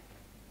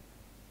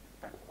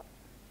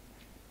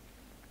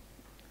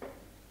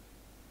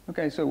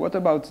 Okay, so what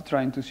about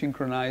trying to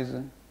synchronize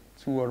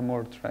 2 or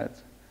more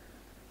threads?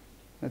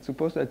 Let's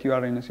suppose that you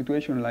are in a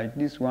situation like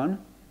this one.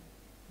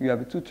 You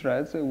have 2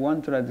 threads.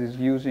 One thread is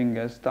using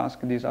as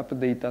task this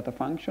update data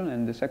function,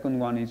 and the second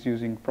one is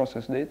using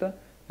process data,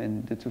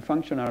 and the 2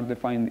 functions are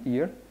defined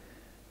here.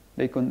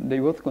 They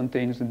both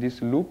contain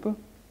this loop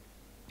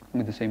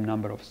with the same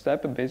number of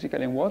steps,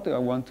 basically, and what I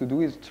want to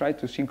do is try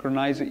to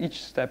synchronize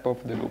each step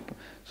of the loop.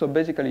 So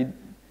basically,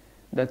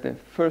 that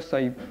first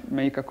I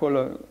make a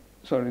call,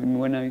 sorry,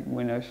 when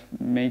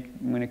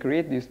I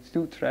create these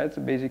 2 threads,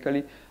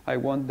 basically, I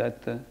want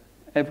that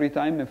every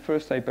time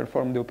first I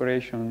perform the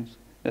operations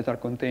that are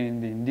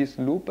contained in this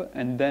loop,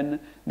 and then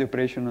the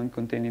operation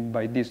contained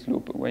by this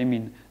loop. I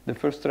mean, the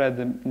first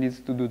thread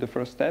needs to do the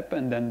first step,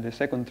 and then the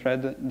second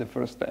thread the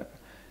first step,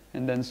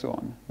 and then so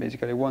on.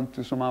 Basically, I want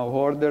to somehow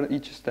order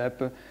each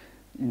step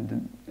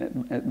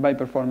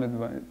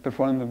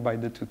performed by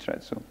the two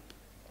threads. So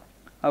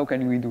how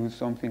can we do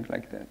something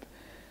like that?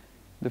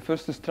 The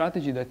first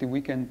strategy that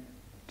we can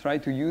try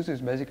to use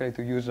is basically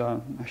to use a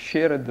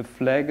shared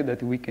flag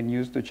that we can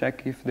use to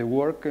check if the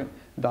work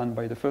done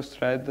by the first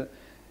thread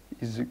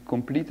is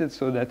completed,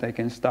 so that I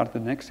can start the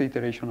next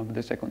iteration of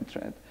the second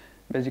thread.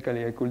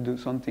 Basically, I could do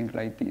something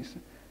like this.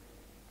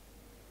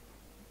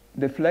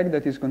 The flag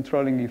that is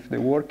controlling if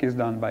the work is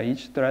done by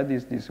each thread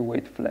is this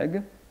wait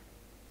flag.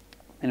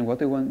 And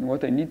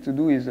what I need to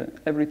do is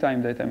every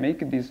time that I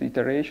make this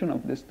iteration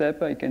of the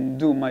step, I can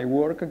do my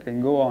work, I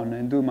can go on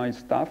and do my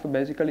stuff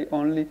basically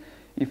only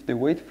if the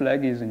wait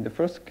flag is, in the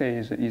first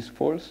case, is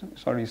false,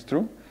 sorry, is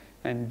true,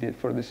 and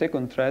for the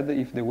second thread,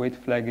 if the wait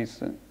flag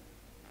is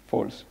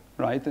false,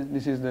 right?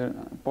 This is the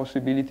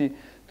possibility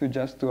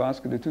to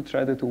ask the two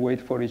threads to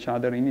wait for each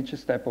other in each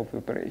step of the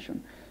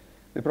operation.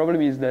 The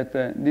problem is that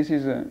this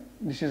is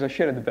a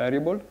shared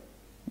variable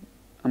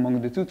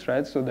among the two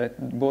threads, so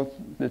that both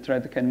the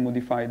thread can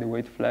modify the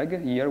wait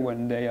flag here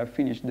when they have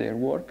finished their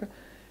work,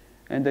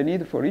 and I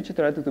need for each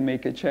thread to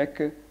make a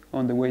check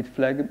on the wait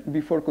flag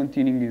before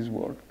continuing his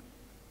work.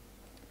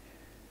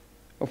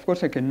 Of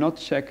course, I cannot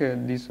check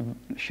this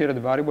shared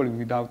variable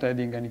without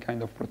adding any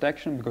kind of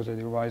protection, because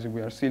otherwise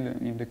we are still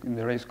in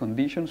the race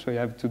condition, so I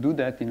have to do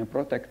that in a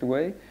protect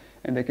way,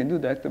 and I can do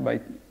that by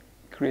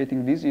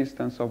creating this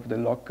instance of a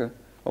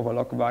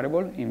lock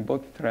variable in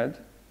both threads.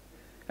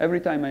 Every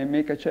time I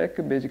make a check,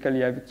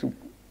 basically I have to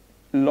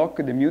lock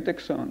the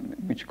mutex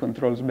which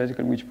controls,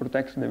 basically which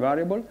protects the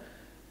variable.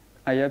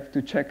 I have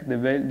to check the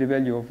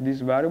value of this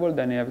variable,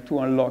 then I have to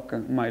unlock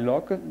my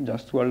lock,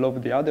 just to allow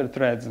the other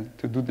threads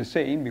to do the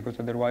same, because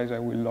otherwise I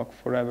will lock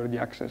forever the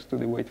access to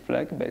the wait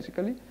flag,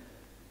 basically.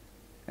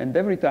 And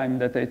every time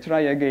that I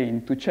try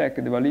again to check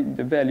the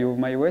value of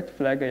my wait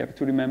flag, I have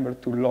to remember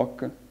to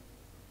lock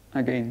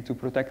again to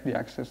protect the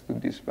access to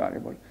this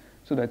variable.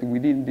 So that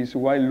within this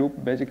while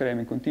loop, basically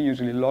I'm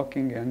continuously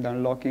locking and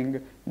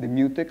unlocking the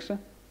mutex.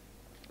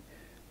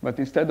 But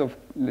instead of,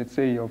 let's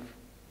say, of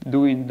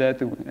doing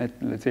that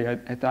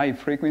at high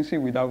frequency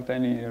without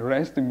any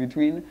rest in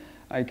between,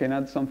 I can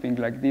add something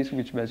like this,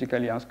 which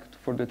basically asks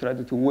for the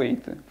thread to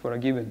wait for a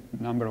given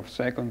number of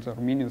seconds or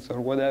minutes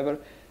or whatever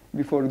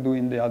before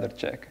doing the other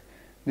check.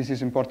 This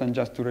is important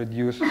just to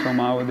reduce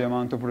somehow the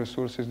amount of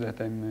resources that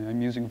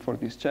I'm using for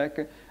this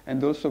check,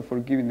 and also for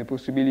giving the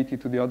possibility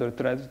to the other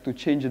threads to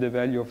change the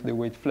value of the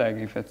wait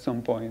flag if at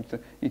some point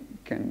it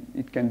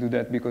can do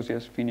that because it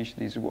has finished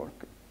this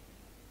work.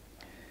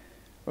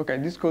 Okay,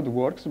 this code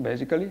works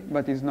basically,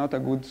 but it's not a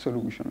good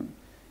solution.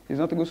 It's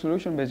not a good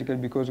solution basically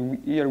because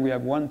here we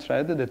have one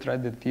thread, the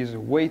thread that is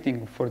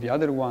waiting for the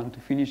other one to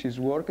finish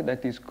his work,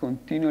 that is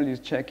continually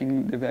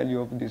checking the value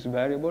of this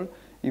variable.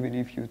 Even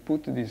if you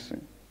put this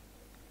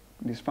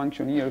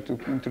function here to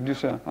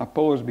introduce a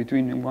pause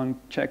between one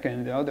check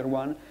and the other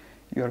one,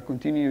 you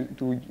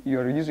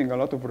are using a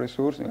lot of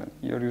resources.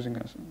 You are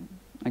using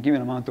a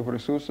given amount of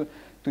resources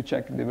to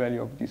check the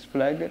value of this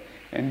flag,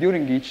 and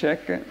during each check,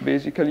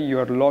 basically you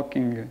are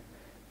blocking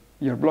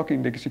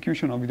the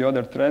execution of the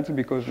other threads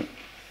because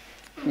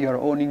you are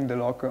owning the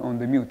lock on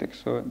the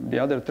mutex. So the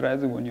other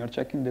thread, when you are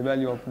checking the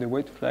value of the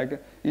wait flag,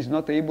 is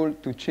not able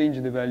to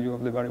change the value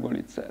of the variable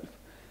itself.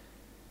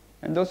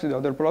 And also the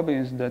other problem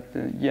is that,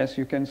 yes,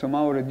 you can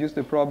somehow reduce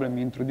the problem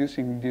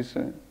introducing this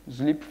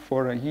sleep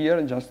for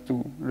here just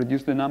to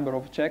reduce the number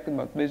of checks,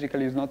 but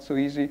basically it's not so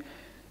easy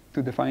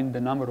to define the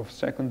number of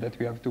seconds that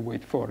you have to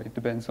wait for. It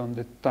depends on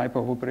the type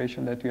of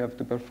operation that you have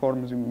to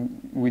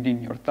perform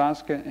within your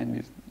task,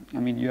 and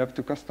you have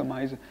to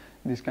customize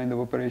this kind of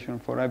operation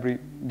for every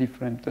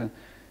different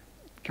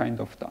kind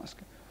of task.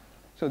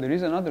 So there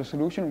is another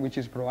solution which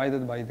is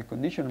provided by the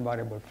condition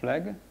variable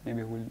flag.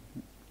 Maybe we'll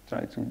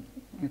try to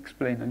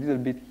explain a little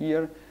bit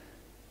here.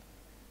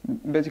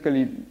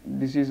 Basically,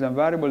 this is a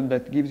variable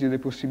that gives you the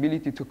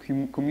possibility to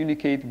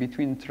communicate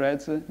between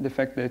threads the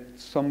fact that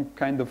some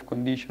kind of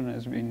condition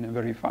has been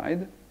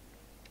verified.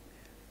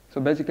 So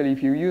basically,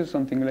 if you use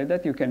something like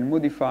that, you can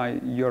modify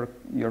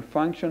your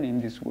function in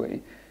this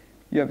way.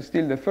 You have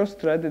still the first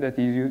thread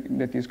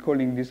that is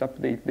calling this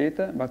update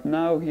data, but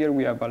now here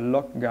we have a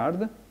lock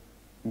guard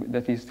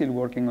that is still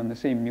working on the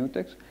same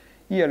mutex.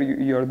 Here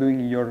you are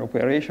doing your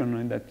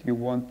operation that you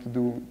want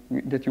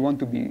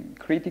to be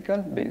critical,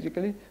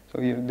 basically.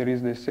 So here there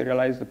is the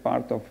serialized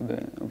part of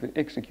the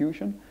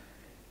execution.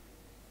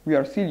 We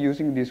are still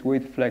using this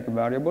wait flag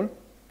variable,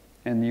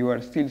 and you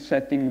are still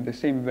setting the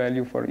same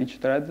value for each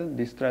thread.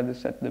 This thread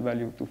set the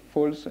value to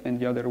false and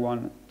the other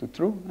one to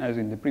true, as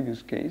in the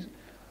previous case.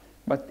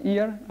 But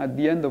here, at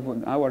the end of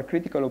our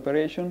critical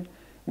operation,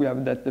 we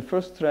have that the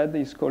first thread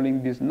is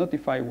calling this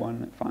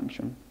notify1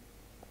 function.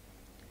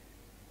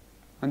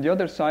 On the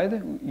other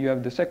side, you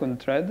have the second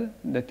thread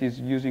that is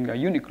using a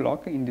unique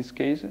lock in this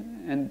case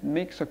and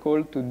makes a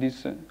call to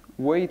this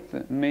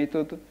wait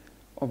method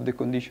of the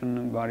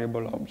condition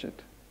variable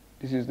object.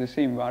 This is the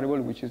same variable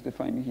which is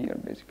defined here,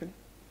 basically.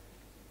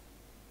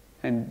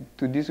 And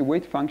to this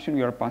wait function,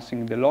 you are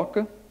passing the lock,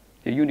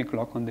 the unique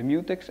lock on the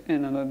mutex,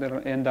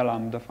 and a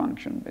lambda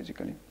function,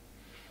 basically.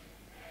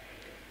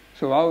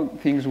 So how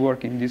things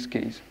work in this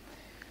case?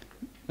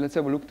 Let's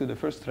have a look to the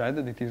first thread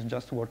that is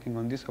just working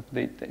on this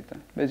update data.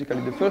 Basically,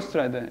 the first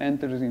thread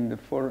enters in the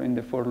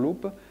for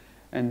loop,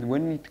 and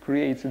when it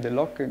creates the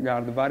lock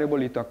guard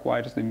variable, it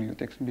acquires the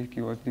mutex,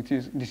 because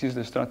this is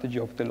the strategy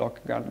of the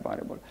lock guard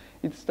variable.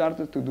 It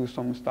started to do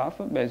some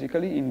stuff,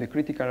 basically, in the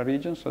critical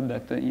region, so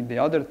that the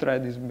other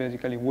thread is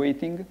basically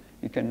waiting.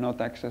 It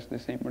cannot access the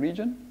same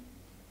region.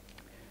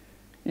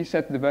 He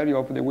set the value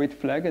of the wait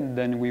flag, and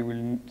then we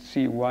will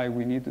see why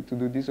we need to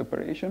do this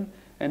operation.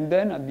 And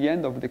then at the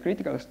end of the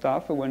critical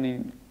stuff,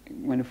 when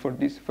for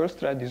this first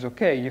thread is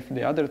okay, if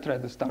the other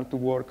thread start to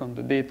work on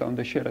the data, on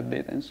the shared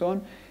data and so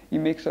on, he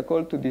makes a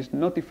call to this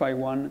notify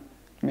one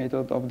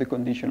method of the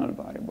conditional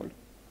variable.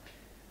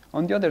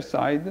 On the other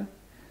side,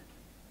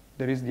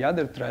 there is the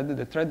other thread,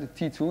 the thread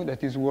T2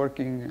 that is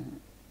working,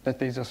 that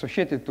is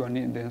associated to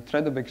the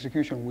thread of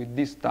execution with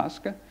this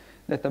task,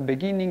 that at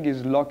beginning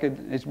is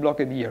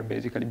blocked here,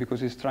 basically,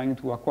 because it's trying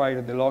to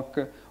acquire the lock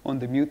on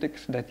the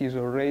mutex that is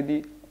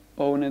already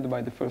owned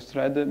by the first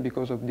thread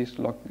because of this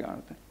lock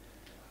guard.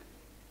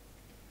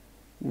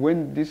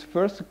 When this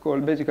first call,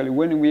 basically,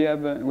 when we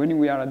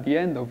are at the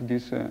end of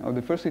this of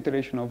the first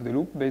iteration of the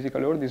loop,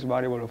 basically all these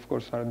variables, of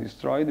course, are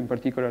destroyed. In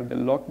particular, the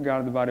lock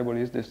guard variable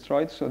is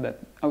destroyed, so that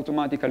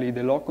automatically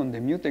the lock on the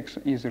mutex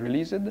is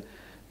released,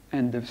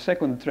 and the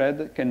second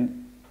thread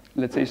can,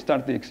 let's say,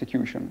 start the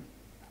execution.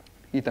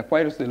 It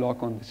acquires the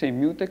lock on the same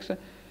mutex,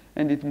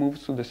 and it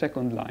moves to the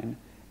second line,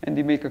 and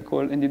it makes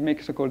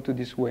a call to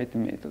this wait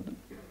method.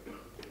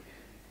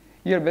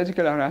 Here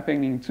basically are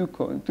happening two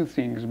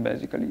things,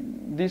 basically.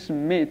 This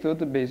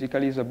method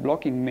basically is a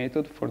blocking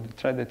method for the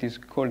thread that is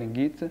calling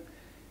it,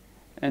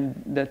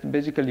 and that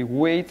basically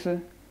waits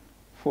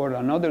for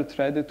another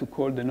thread to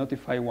call the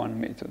notify one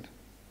method.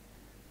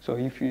 So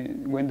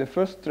when the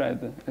first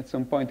thread at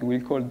some point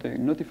will call the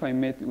notify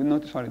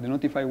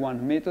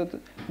one method,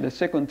 the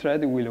second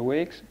thread will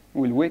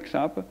wakes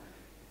up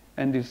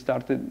and will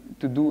start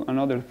to do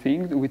another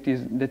thing,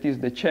 that is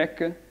the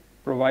check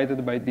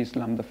provided by this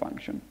lambda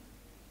function.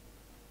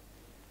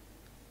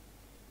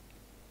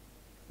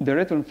 The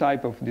return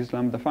type of this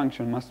lambda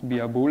function must be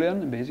a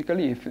Boolean.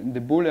 Basically, if the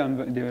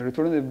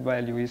returned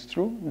value is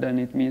true, then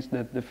it means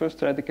that the first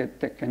thread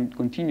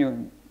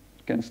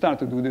can start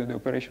to do the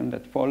operation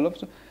that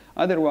follows.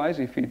 Otherwise,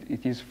 if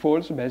it is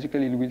false,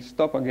 basically it will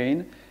stop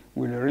again,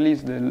 will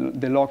release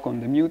the lock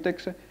on the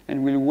mutex,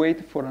 and will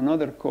wait for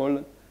another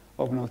call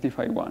of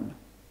notify one.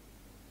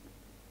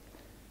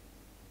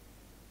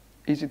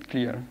 Is it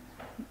clear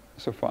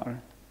so far?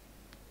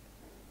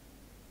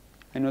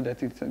 I know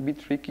that it's a bit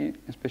tricky,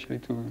 especially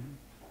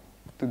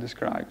to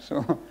describe.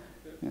 So,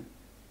 yeah.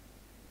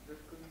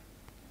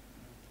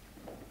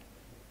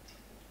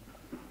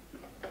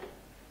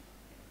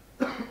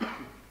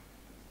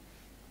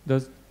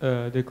 Does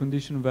the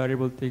condition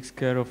variable takes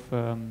care of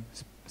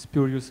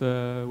spurious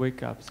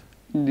wake-ups?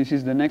 This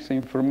is the next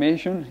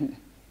information.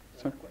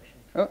 So,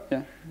 oh,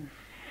 yeah.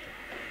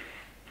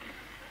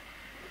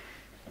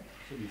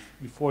 So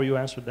before you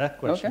answer that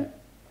question, okay.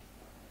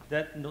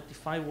 That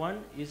notify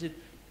one, is it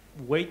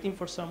waiting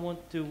for someone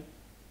to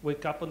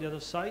wake up on the other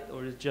side,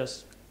 or is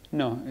just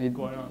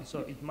going on? So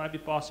it might be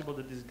possible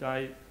that this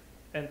guy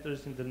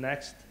enters in the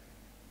next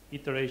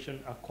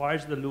iteration,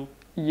 acquires the loop,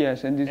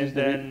 yes, and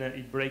then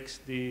it breaks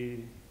the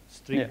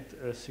strict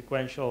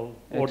sequential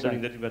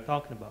ordering that we were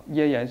talking about.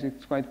 Yeah, yes,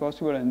 it's quite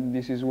possible, and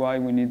this is why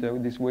we need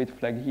this wait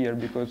flag here,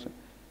 because,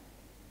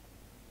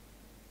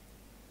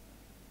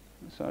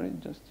 sorry,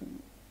 just.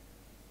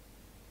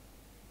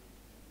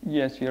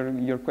 Yes,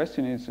 your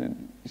question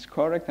is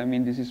correct. I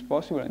mean, this is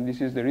possible, and this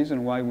is the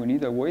reason why we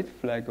need a wait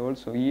flag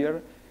also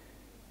here.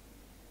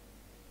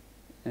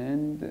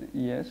 And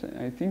yes,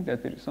 I think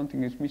that there is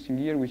something is missing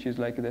here, which is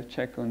like the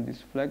check on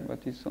this flag, but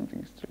it's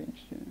something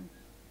strange. Yeah.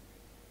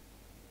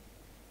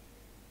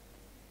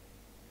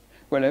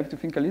 Well, I have to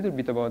think a little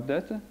bit about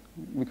that,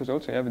 because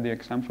also I have the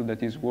example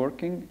that is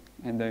working,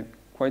 and I'm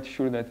quite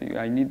sure that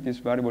I need this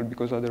variable,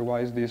 because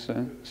otherwise this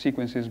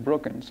sequence is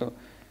broken. So.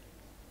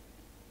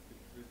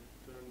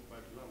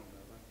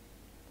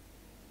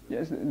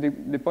 Yes,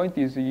 the point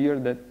is here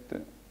that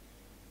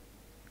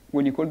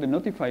when you call the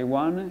notify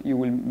one, you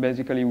will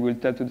basically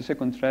tell to the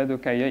second thread,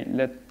 okay,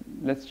 hey,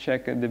 let's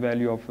check the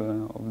value of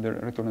the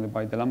returned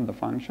by the lambda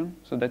function,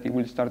 so that it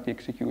will start the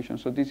execution.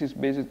 So this is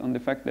based on the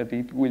fact that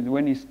it will,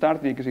 when it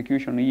starts the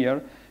execution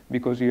here,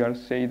 because you are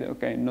saying,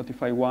 okay,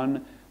 notify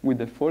one with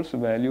the false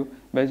value,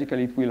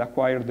 basically it will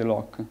acquire the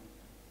lock.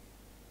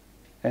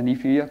 And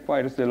if he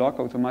acquires the lock,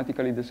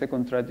 automatically the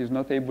second thread is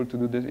not able to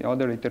do the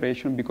other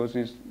iteration because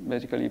it's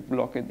basically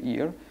blocked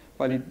here.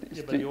 But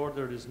but the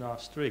order is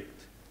not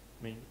strict.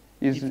 I mean,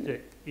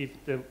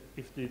 if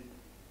the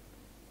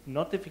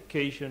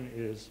notification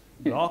is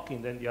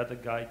blocking, then the other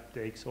guy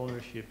takes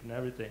ownership and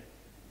everything.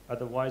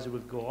 Otherwise, it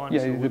would go on. Yeah,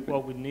 so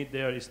what we need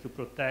there is to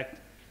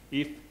protect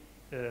if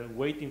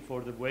waiting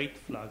for the wait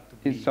flag to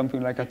be. It's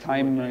something like a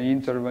time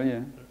interval.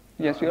 Yeah.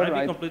 Yes, you're right. I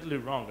might be completely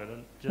wrong. I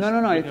don't just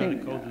no. I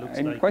think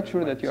I'm quite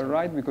sure that you're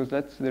right, because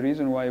that's the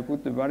reason why I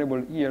put the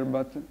variable here.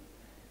 But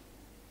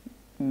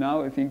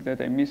now I think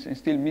that I'm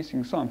still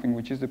missing something,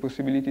 which is the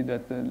possibility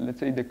that, let's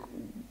say,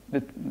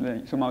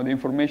 somehow the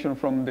information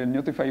from the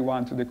notify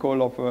one to the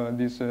call of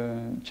this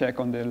check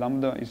on the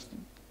Lambda is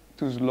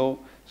too slow,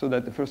 so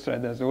that the first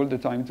thread has all the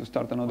time to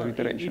start another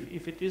iteration.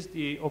 If it is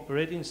the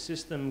operating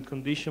system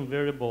condition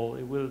variable,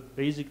 it will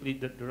basically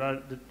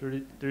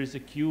there is a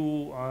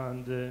queue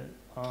on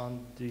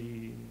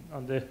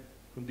the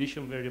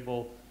condition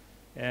variable,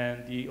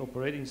 and the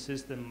operating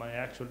system might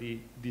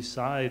actually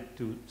decide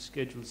to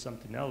schedule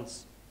something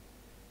else.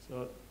 So,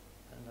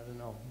 and I don't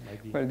know,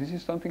 maybe. Well, this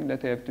is something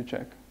that I have to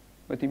check.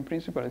 But in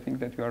principle, I think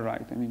that you are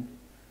right. I mean,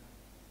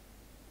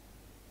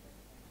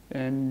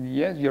 and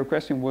yes, your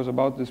question was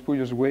about the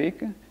spurious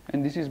wake,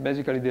 and this is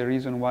basically the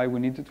reason why we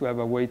needed to have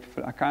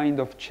a kind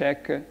of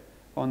check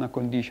on a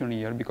condition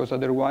here, because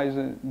otherwise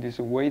this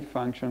wait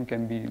function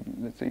can be,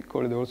 let's say,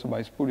 called also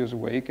by spurious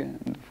wake,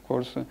 and of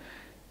course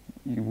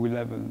you will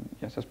have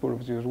a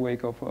spurious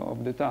wake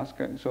of the task.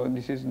 So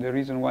this is the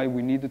reason why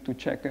we needed to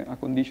check a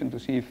condition to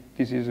see if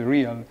this is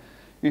real,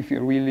 if you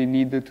really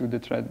need to the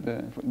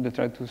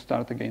thread to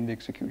start again the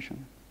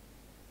execution.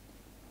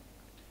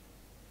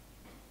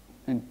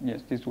 And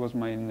yes, this was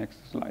my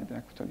next slide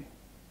actually.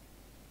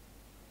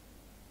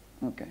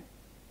 Okay.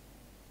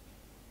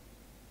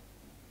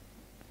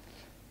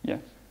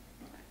 Yes.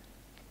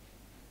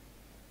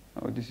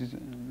 Oh, this is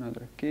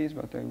another case,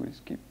 but I will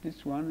skip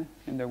this one,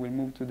 and I will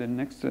move to the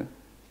next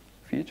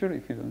feature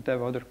if you don't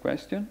have other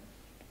question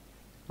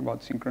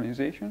about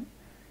synchronization.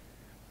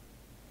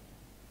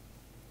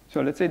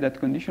 So let's say that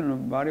conditional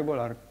variables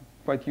are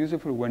quite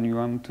useful when you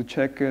want to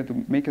check,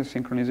 to make a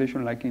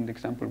synchronization like in the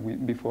example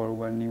before,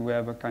 when you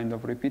have a kind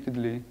of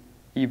repeatedly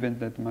event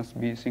that must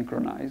be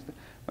synchronized.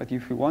 But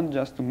if you want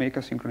just to make a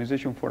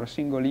synchronization for a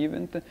single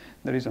event,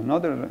 there is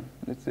another,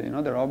 let's say,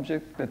 another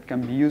object that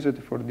can be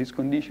used for this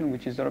condition,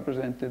 which is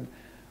represented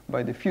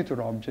by the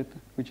future object,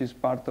 which is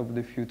part of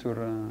the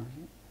future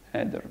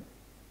header.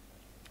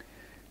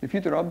 The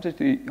future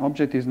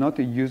object is not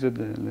used,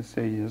 let's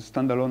say, a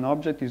standalone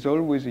object. Is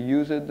always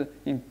used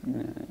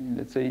in,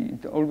 let's say,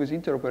 it always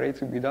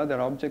interoperates with other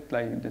objects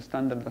like the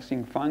standard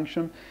async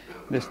function,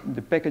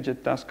 the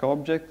packaged task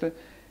object,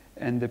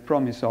 and the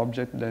promise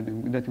object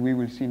that we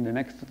will see in the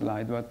next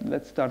slide. But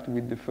let's start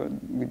with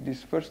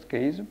this first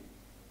case.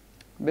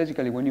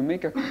 Basically, when you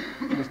make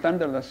the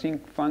standard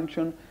async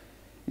function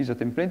is a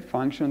template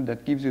function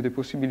that gives you the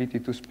possibility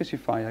to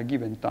specify a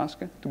given task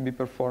to be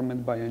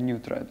performed by a new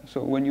thread.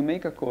 So when you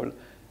make a call,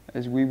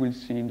 as we will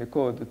see in the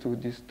code, to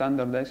this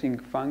standard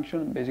async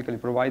function, basically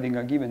providing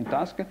a given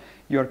task,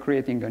 you are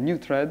creating a new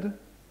thread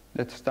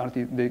that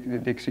started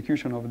the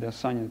execution of the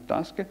assigned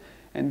task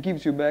and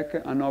gives you back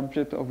an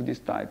object of this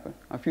type,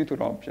 a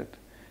future object.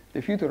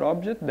 The future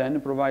object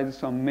then provides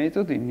some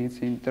method in its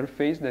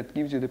interface that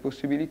gives you the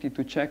possibility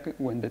to check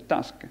when the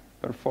task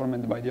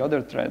performed by the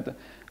other thread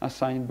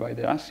assigned by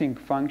the async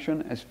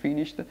function has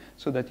finished,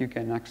 so that you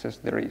can access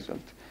the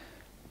result.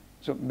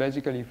 So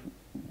basically,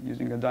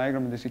 using a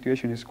diagram, the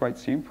situation is quite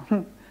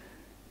simple.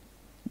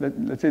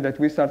 Let's say that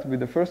we start with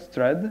the first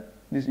thread.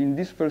 In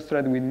this first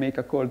thread, we make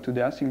a call to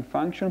the async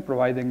function,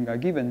 providing a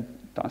given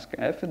task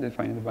f,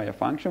 defined by a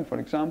function, for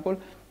example.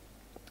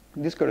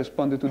 This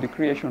corresponds to the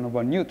creation of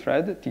a new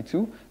thread,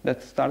 T2,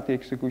 that starts the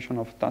execution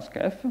of task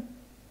f,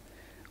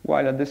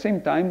 while at the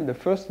same time, the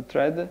first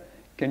thread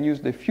can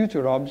use the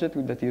future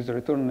object that is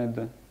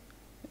returned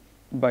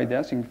by the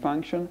async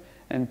function,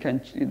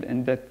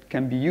 and that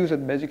can be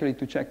used basically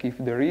to check if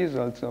the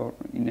results, or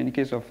in any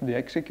case of the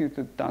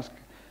executed task,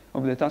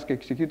 of the task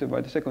executed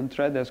by the second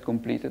thread has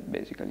completed,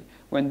 basically.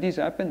 When this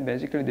happens,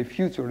 basically the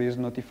future is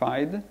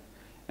notified,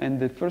 and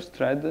the first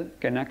thread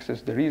can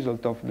access the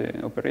result of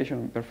the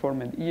operation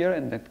performed here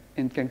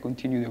and can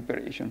continue the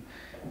operation.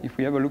 If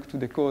we have a look to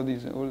the code,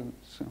 it's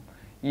also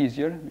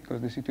easier because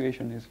the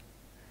situation is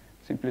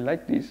simply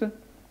like this.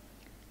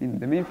 In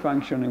the main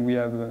function, we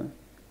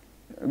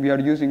are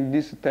using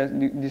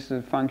this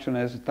function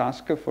as a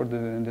task for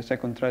the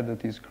second thread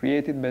that is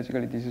created.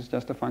 Basically, this is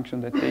just a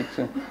function that takes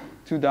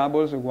two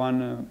doubles,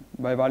 one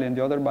by value and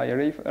the other by a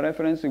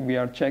reference. We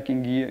are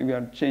checking here, we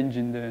are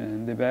changing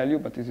the value,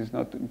 but this is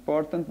not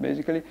important,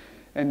 basically.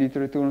 And it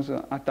returns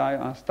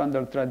a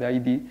standard thread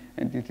ID,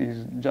 and it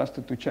is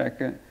just to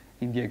check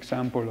in the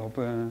example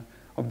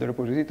of the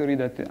repository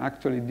that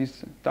actually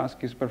this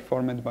task is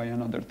performed by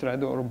another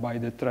thread or by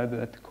the thread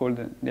that called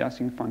the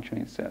async function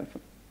itself.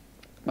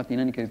 But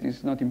in any case, this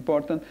is not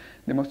important.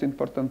 The most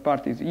important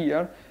part is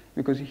here,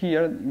 because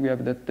here we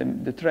have that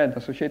the thread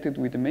associated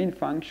with the main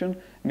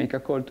function make a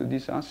call to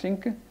this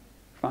async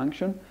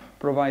function,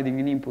 providing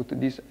an input to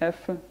this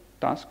f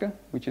task,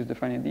 which is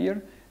defined here,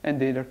 and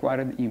the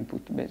required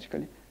input,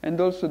 basically. And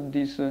also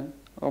this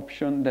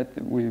option that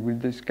we will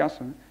discuss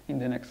in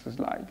the next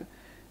slide.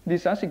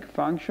 This async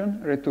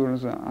function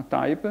returns a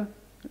type.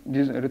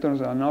 This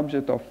returns an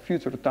object of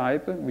future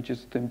type, which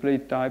is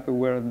template type,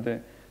 where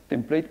the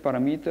template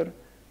parameter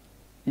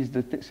is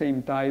the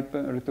same type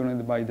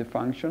returned by the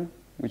function,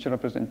 which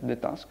represents the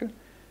task.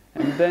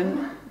 And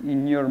then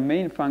in your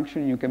main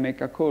function, you can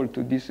make a call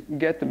to this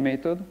get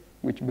method,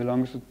 which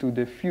belongs to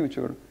the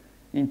future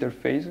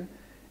interface,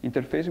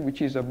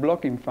 which is a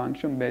blocking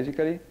function,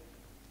 basically,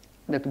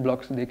 that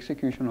blocks the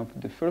execution of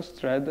the first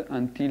thread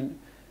until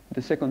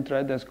the second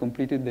thread has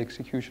completed the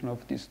execution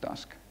of this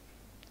task.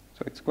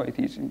 So it's quite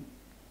easy.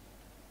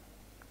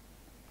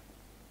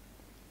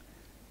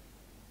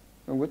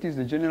 So what is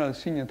the general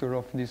signature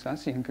of this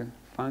async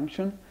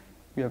function?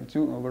 We have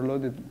two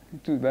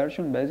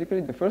versions,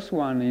 basically. The first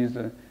one is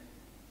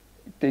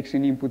takes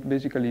in input,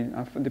 basically,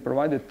 the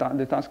provided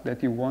the task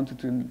that you want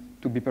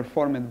to be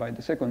performed by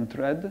the second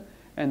thread,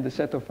 and the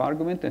set of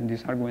argument, and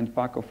this argument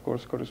pack, of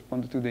course,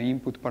 corresponds to the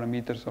input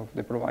parameters of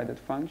the provided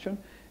function.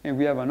 And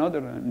we have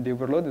another, the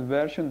overloaded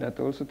version, that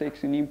also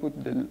takes in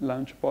input the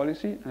launch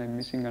policy. I'm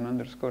missing an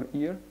underscore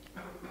here.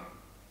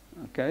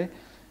 Okay,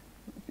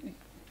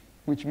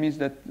 which means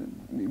that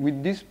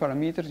with these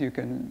parameters, you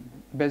can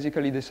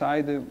basically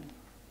decide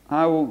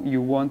how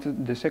you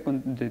want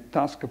the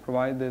task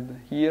provided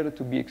here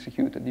to be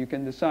executed. You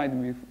can decide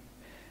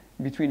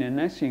between an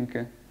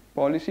async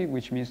policy,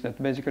 which means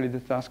that basically the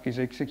task is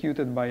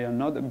executed by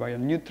a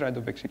new thread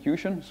of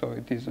execution, so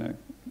it is a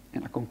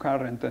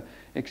concurrent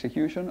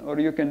execution, or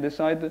you can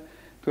decide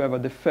to have a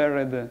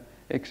deferred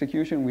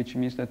execution, which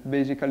means that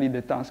basically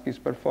the task is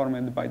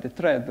performed by the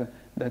thread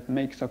that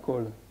makes a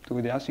call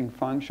to the async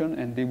function,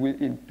 and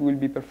it will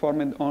be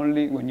performed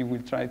only when you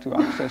will try to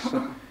access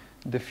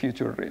the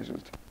future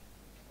result.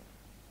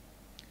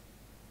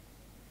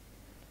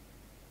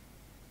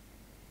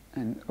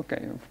 And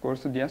okay, of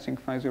course, the async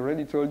function, I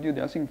already told you,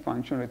 the async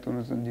function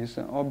returns this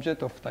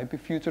object of type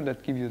future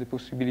that gives you the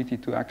possibility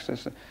to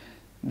access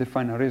the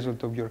final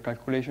result of your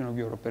calculation of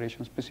your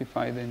operation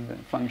specified in the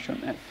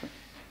function f.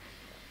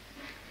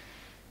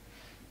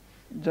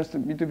 Just a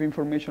bit of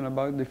information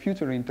about the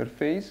future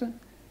interface,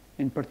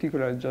 in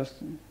particular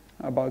just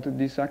about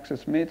this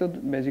access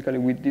method. Basically,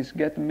 with this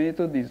get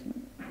method,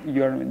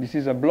 this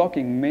is a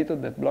blocking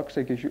method that blocks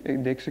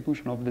the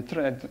execution of the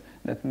thread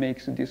that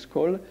makes this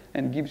call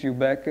and gives you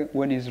back,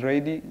 when it's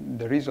ready,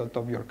 the result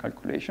of your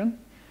calculation.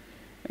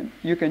 And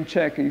you can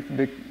check if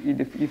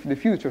the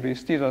future is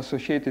still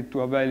associated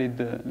to a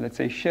valid, let's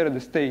say, shared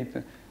state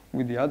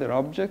with the other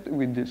object,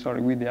 with the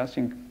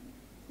async,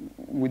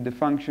 with the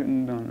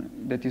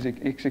function that is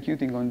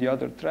executing on the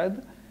other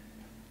thread.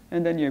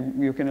 And then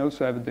you can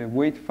also have the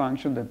wait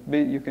function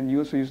you can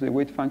also use the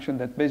wait function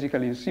that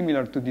basically is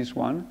similar to this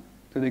one,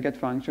 to the get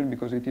function,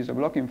 because it is a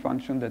blocking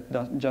function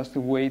that just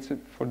waits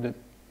for the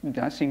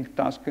async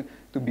task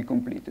to be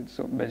completed.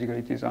 So basically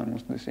it is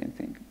almost the same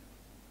thing.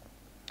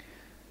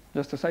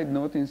 Just a side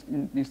note,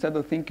 instead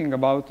of thinking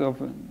about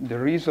the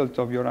result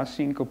of your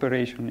async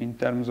operation in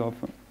terms of,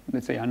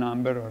 let's say, a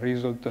number or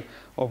result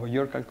of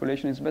your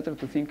calculation, it's better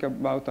to think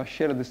about a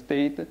shared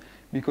state,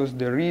 because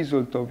the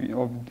result of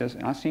this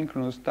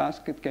asynchronous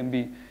task, it can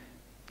be,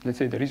 let's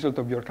say, the result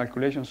of your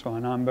calculation, so a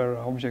number,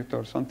 object,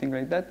 or something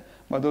like that,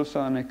 but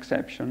also an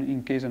exception,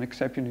 in case an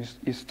exception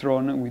is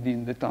thrown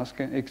within the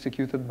task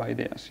executed by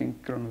the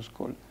asynchronous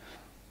call.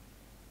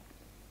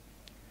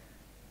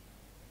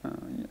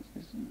 Yes,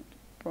 this is not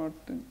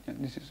important. Yeah,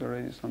 this is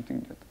already something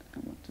that I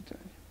want to tell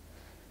you.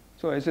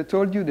 So as I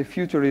told you, the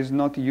future is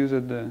not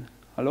used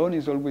alone.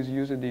 It's always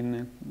used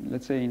in,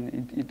 let's say,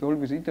 it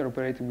always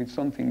interoperates with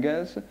something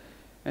else.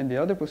 And the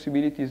other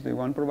possibility is the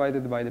one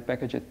provided by the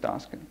packaged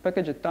task.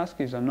 Packaged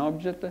task is an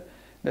object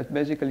that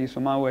basically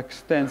somehow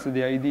extends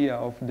the idea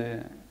of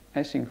the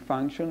async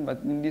function,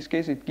 but in this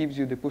case it gives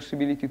you the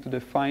possibility to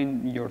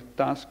define your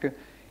task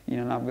in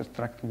an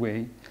abstract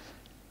way.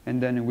 And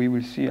then we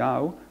will see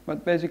how.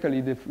 But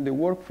basically the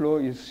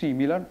workflow is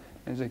similar,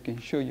 as I can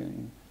show you.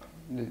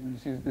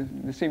 This is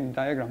the same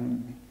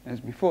diagram as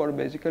before,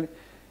 basically.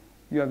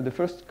 You have the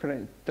first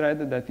thread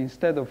that,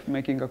 instead of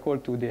making a call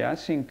to the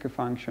async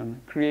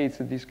function, creates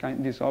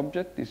this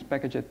object, this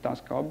packaged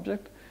task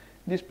object.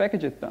 This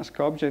packaged task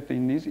object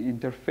in this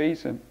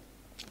interface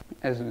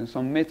has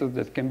some method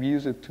that can be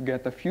used to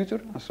get a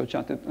future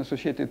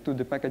associated to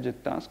the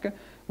packaged task,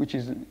 which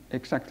is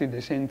exactly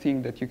the same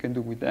thing that you can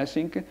do with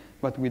async,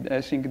 but with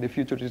async the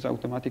future is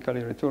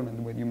automatically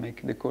returned when you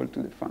make the call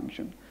to the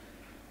function.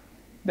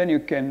 Then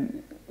you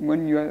can,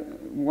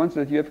 once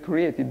that you have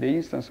created the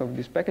instance of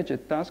this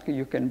packaged task,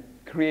 you can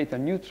create a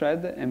new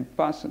thread and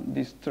pass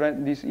this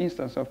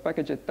instance of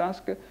packaged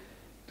task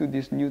to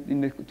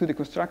the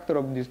constructor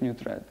of this new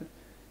thread.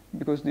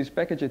 Because this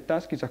packaged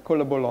task is a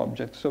callable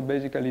object, so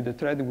basically the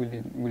thread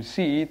will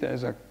see it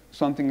as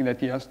something that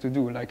he has to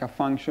do, like a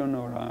function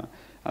or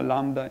a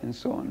lambda and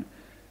so on.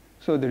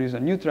 So there is a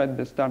new thread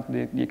that starts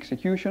the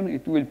execution.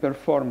 It will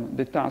perform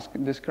the task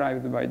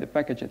described by the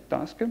packaged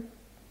task.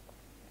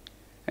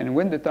 And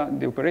when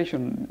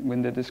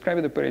when the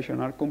described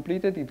operation are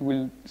completed, it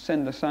will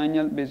send a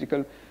signal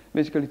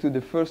basically to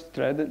the first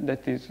thread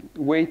that is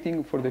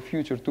waiting for the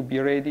future to be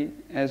ready,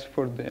 as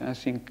for the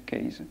async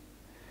case.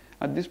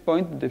 At this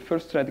point, the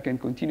first thread can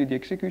continue the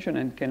execution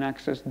and can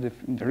access the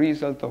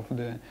result of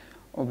the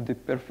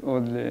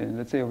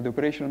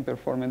operation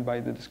performed by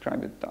the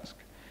described task.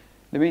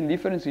 The main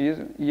difference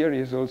here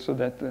is also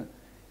that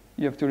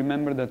you have to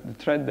remember that the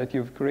thread that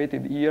you've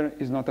created here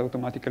is not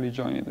automatically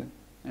joined.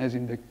 as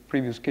in the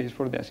previous case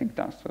for the async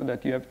task, so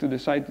that you have to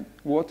decide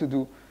what to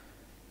do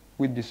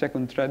with the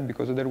second thread,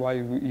 because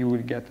otherwise you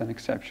will get an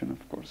exception,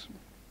 of course.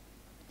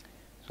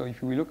 So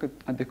if we look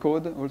at the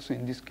code, also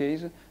in this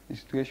case, the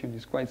situation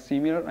is quite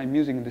similar. I'm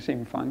using the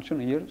same function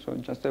here, so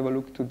just have a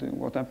look to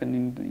what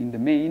happened in the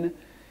main.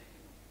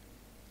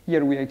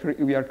 Here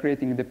we are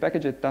creating the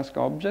packaged task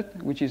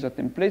object, which is a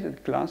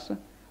templated class,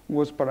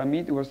 was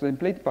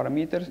template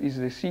parameters is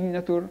the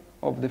signature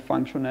of the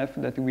function f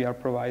that we are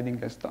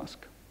providing as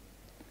task.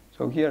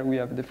 So here we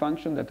have the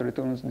function that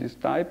returns this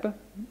type,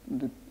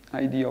 the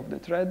ID of the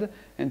thread,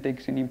 and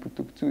takes an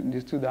input to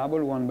these two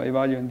double, one by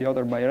value and the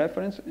other by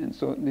reference. And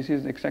so this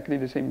is exactly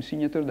the same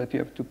signature that you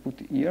have to put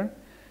here,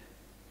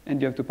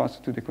 and you have to pass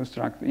it to the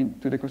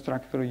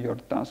constructor your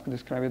task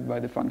described by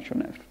the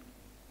function f.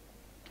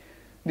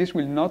 This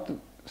will not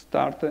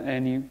start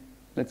any,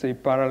 let's say,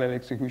 parallel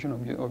execution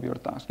of your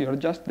task. You are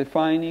just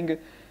defining,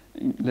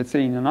 let's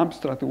say, in an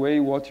abstract way,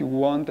 what you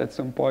want at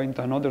some point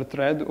another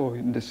thread or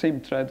the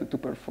same thread to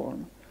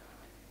perform.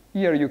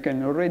 Here you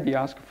can already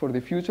ask for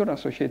the future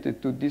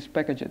associated to this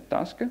packaged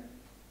task,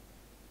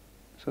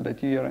 so that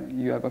here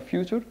you have a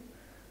future.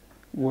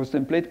 Was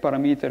template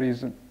parameter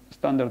is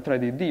standard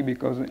thread ID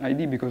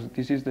because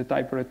this is the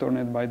type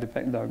returned by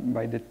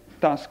the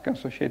task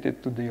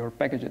associated to your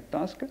packaged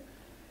task.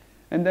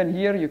 And then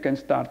here you can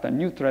start a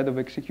new thread of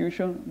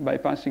execution by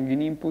passing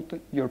in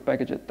input your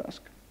packaged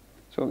task.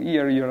 So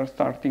here you are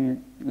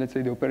starting, let's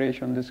say, the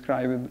operation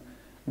described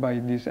by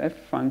this f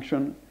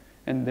function,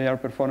 and they are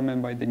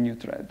performed by the new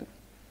thread.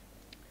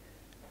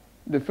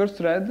 The first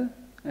thread,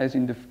 as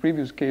in the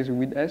previous case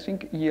with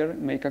async, here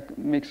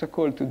makes a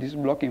call to this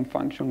blocking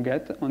function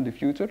get on the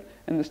future,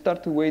 and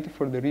start to wait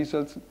for the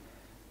results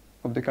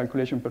of the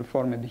calculation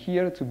performed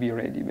here to be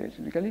ready,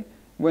 basically.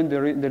 When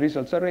the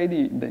results are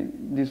ready,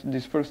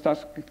 this first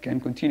task can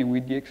continue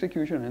with the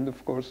execution, and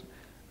of course,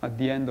 at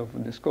the end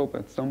of the scope,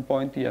 at some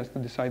point, he has to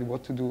decide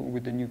what to do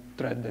with the new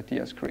thread that he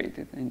has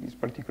created. In this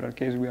particular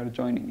case, we are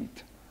joining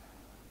it.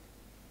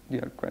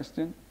 Dear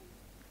question?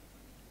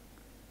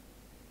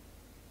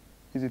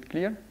 Is it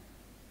clear?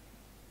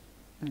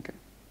 Okay.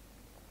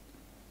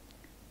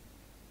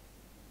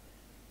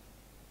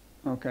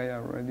 Okay, I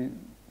already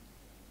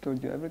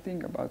told you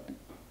everything about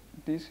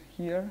this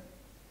here.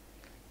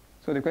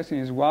 So the question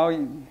is,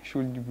 why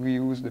should we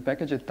use the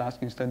packaged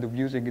task instead of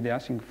using the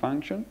async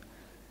function?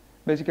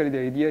 Basically, the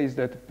idea is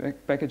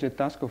that packaged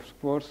task, of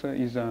course,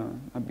 is a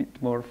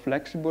bit more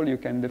flexible. You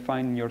can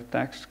define your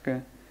task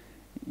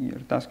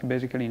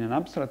basically in an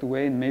abstract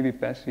way, and maybe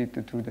pass it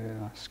to the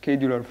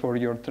scheduler for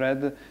your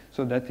thread,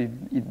 so that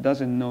it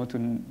doesn't know to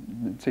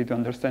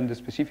understand the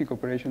specific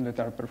operations that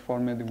are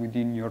performed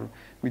within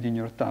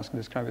your task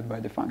described by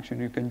the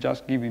function. You can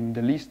just give him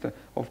the list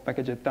of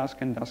packaged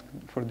tasks and ask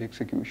for the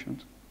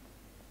executions.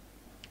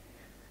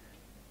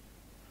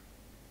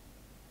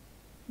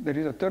 There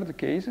is a third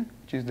case,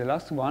 which is the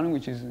last one,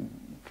 which is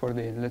for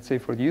the, let's say,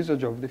 for the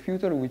usage of the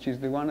future, which is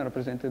the one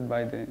represented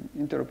by the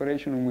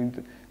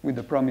interoperation with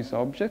the promise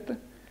object.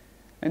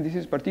 And this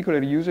is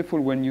particularly useful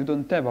when you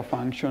don't have a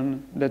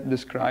function that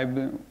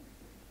describes,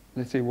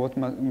 let's say, what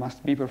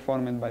must be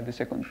performed by the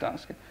second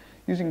task.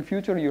 Using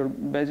future, you're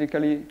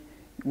basically,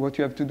 what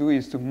you have to do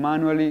is to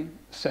manually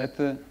set,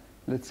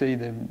 let's say,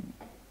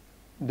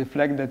 the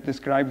flag that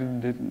describes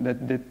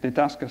that the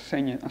task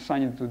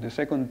assigned to the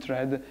second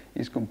thread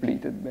is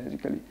completed,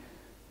 basically.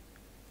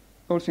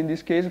 Also in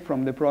this case,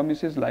 from the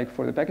promises, like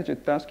for the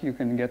packaged task, you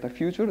can get a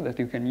future that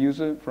you can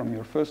use from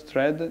your first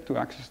thread to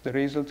access the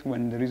results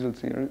when the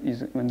results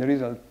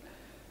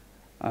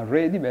are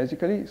ready,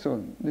 basically.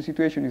 So the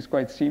situation is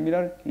quite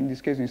similar. In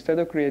this case, instead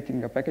of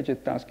creating a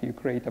packaged task, you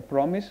create a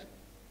promise.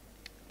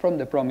 From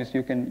the promise,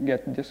 you can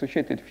get the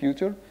associated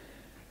future.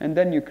 And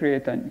then you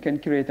can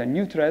create a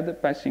new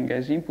thread passing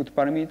as input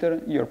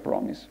parameter your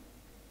promise.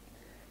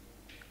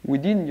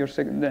 Within your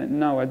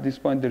now at this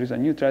point there is a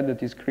new thread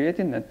that is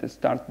created that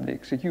starts the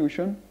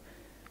execution,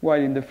 while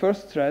in the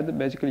first thread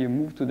basically you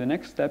move to the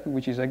next step,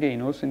 which is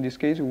again also in this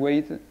case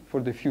wait for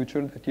the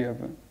future that you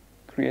have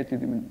created,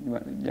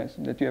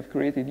 that you have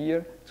created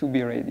here to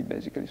be ready,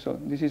 basically. So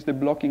this is the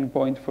blocking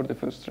point for the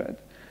first thread.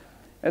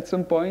 At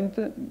some point,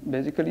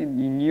 basically,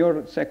 in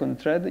your second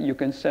thread, you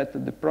can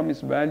set the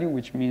promise value,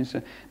 which means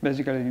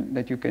basically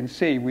that you can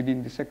say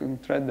within the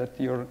second thread that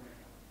your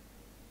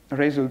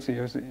result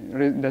is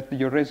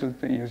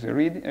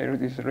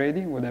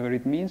ready, whatever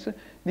it means.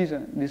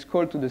 This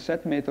call to the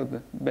set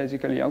method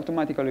basically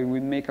automatically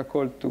will make a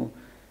call to,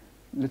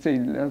 let's say,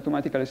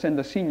 automatically send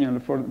a signal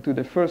to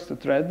the first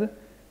thread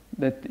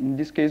that in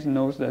this case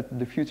knows that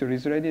the future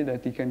is ready,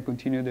 that it can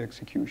continue the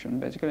execution,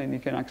 basically, and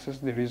it can access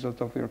the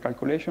result of your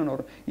calculation,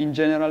 or in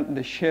general,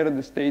 the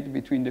shared state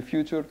between the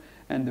future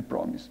and the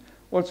promise.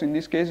 Also, in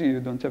this case, you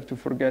don't have to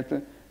forget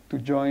to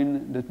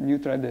join the new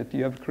thread that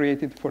you have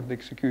created for the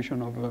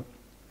execution of,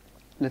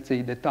 let's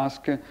say, the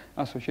task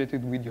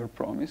associated with your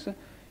promise.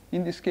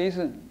 In this case,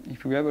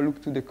 if we have a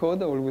look to the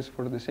code, always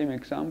for the same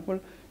example,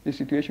 the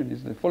situation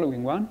is the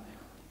following one.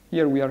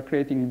 Here we are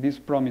creating this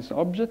promise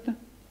object.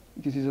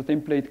 This is a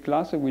template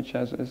class which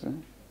has as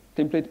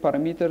template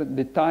parameter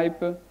the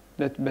type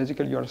that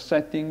basically you are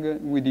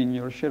setting within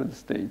your shared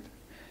state.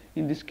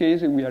 In this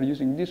case, we are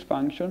using this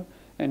function,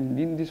 and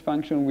in this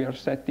function we are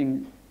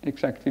setting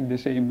exactly the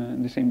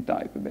same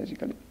type,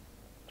 basically.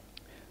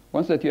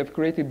 Once that you have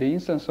created the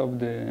instance of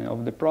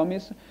the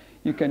promise,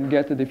 you can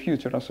get the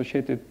future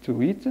associated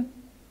to it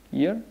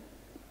here.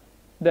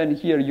 Then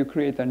here you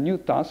create a new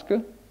task,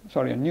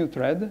 sorry, a new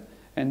thread,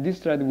 and this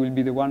thread will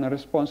be the one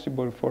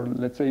responsible for,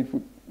 let's say,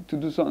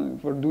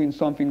 for doing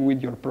something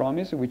with your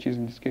promise, which is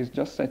in this case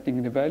just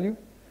setting the value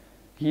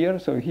here.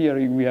 So here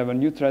we have a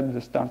new thread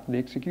that starts the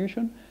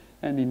execution,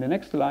 and in the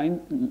next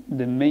line,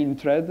 the main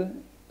thread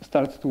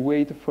starts to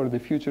wait for the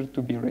future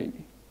to be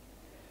ready.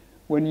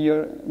 When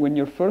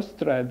your first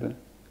thread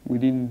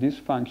within this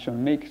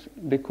function makes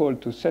the call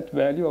to set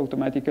value,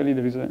 automatically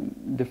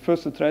the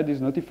first thread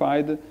is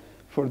notified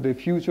for the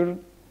future,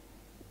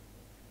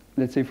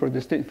 let's say for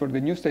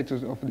the new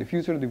status of the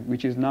future,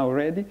 which is now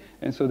ready,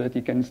 and so that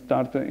it can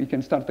start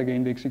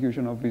again the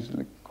execution of these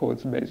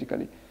codes,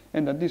 basically.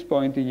 And at this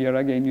point here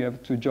again you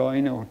have to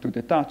join or to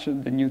detach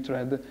the new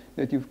thread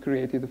that you've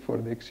created for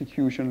the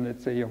execution,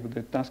 let's say, of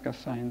the task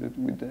assigned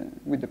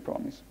with the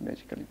promise,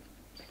 basically.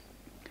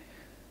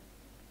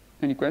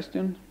 Any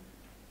question?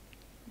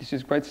 This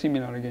is quite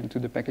similar again to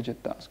the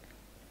packaged task.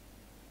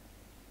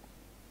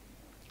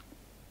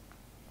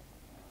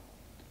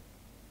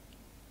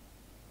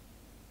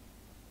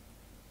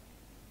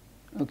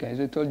 Okay, as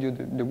I told you,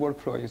 the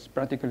workflow is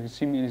practically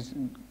similar, is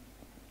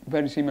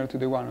very similar to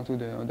the one of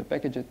the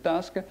packaged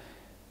task.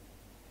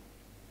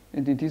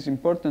 And it is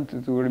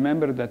important to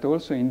remember that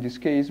also in this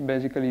case,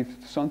 basically,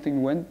 if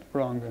something went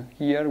wrong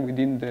here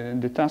within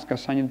the task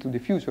assigned to the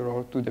future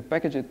or to the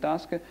packaged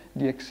task,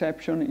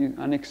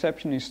 an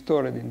exception is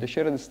stored in the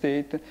shared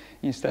state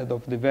instead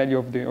of the value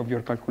of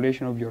your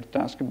calculation of your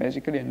task,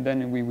 basically. And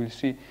then we will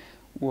see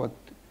what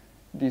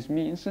this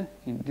means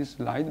in this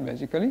slide,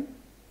 basically.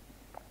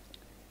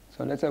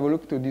 So let's have a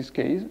look to this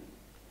case.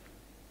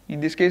 In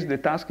this case, the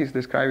task is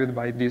described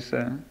by this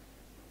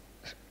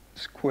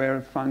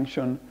square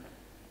function,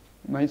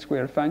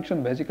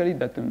 basically,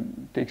 that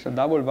takes a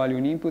double value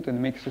in input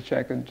and makes a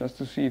check just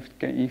to see if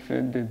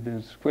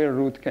the square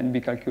root can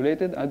be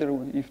calculated.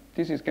 If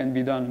this can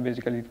be done,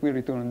 basically, it will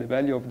return the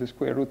value of the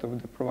square root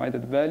of the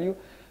provided value.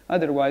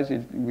 Otherwise,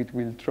 it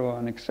will throw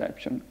an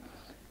exception.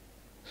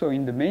 So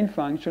in the main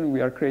function,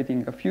 we are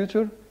creating a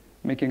future,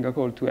 making a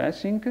call to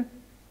async.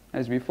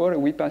 As before,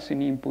 we pass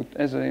in input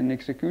as an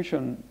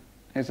execution,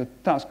 as a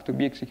task to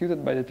be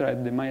executed by the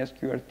thread, the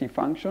mysqrt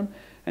function,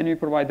 and we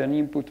provide an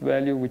input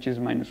value which is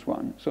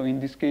 -1. So in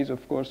this case,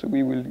 of course,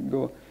 we will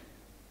go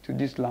to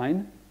this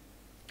line,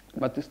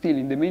 but still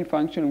in the main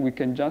function we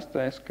can just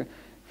ask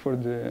for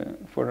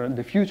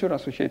the future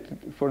associated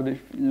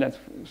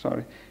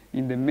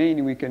in the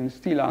main we can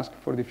still ask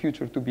for the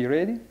future to be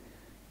ready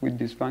with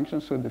this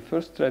function. So the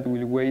first thread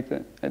will wait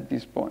at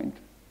this point.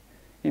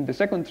 In the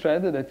second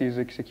thread that is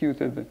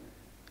executed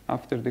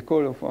after the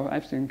call of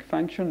async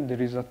function,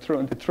 there is the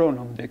thrown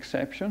of the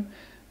exception,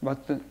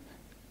 but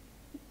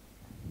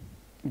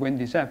when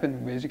this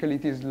happens, basically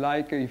it is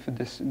like if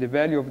the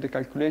value of the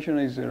calculation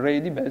is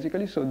ready,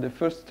 basically, so the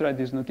first thread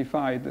is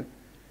notified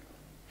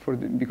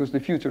because the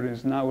future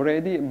is now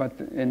ready,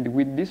 and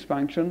with this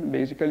function,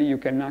 basically you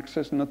can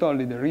access not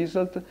only the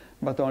result,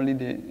 but only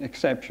the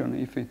exception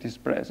if it is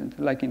present,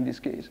 like in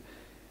this case.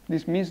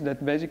 This means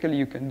that basically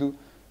you can do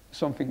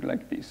something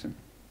like this.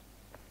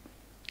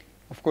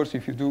 Of course,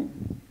 if you do,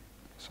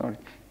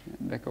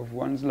 back of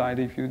one slide,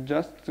 if you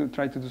just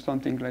try to do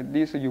something like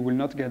this, you will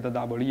not get a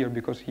double here,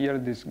 because here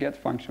this get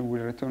function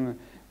will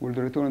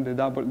return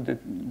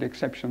the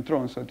exception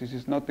thrown. So this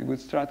is not a good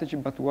strategy,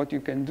 but what you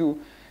can do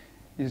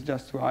is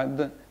just to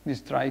add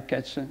this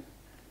try-catch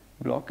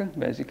block,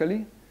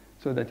 basically,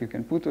 so that you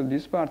can put all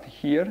this part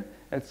here.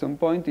 At some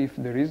point, if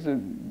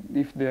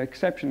the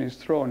exception is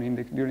thrown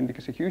during the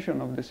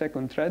execution of the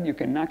second thread, you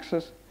can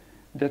access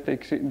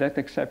that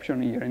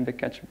exception here in the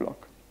catch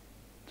block,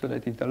 so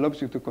that it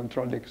allows you to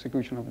control the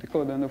execution of the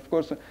code. And of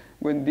course,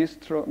 when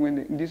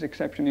this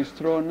exception is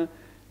thrown,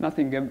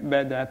 nothing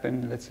bad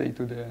happens, let's say,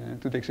 to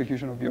the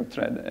execution of your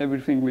thread.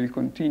 Everything will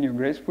continue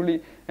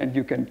gracefully, and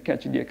you can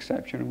catch the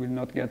exception. You will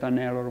not get an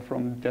error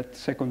from that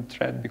second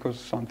thread because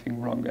something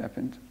wrong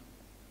happened.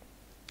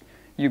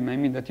 I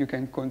mean that you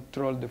can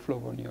control the flow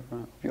of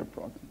your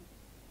program.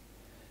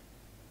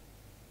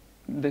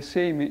 The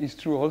same is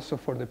true also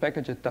for the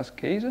packaged task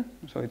case.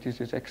 So it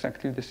is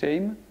exactly the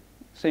same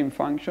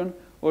function.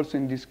 Also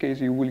in this case,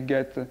 you will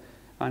get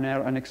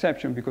an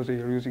exception because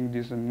you're using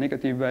this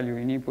negative value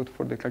in input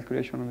for the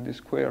calculation of the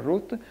square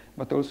root.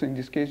 But also in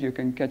this case, you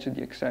can catch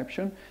the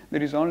exception.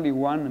 There is only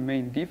one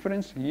main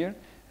difference here,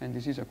 and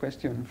this is a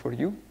question for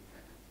you.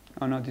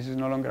 Oh no, this is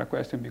no longer a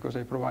question because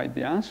I provide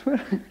the answer.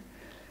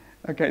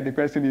 Okay,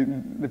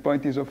 the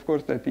point is, of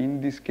course, that in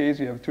this case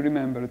you have to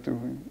remember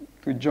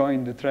to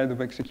join the thread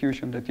of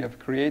execution that you have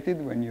created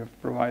when you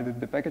have provided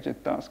the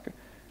packaged task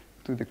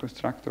to the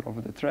constructor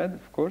of the thread,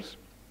 of course.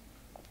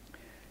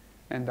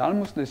 And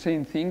almost the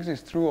same things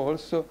is true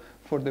also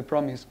for the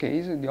promise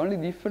case. The only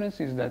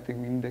difference is that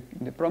in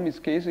the promise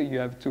case, you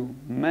have to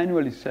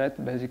manually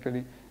set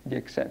basically the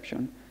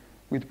exception.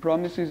 With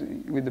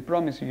the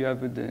promise, you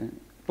have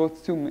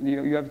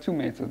you have two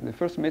methods. The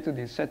first method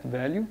is set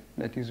value.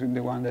 That is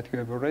the one that you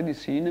have already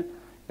seen.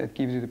 That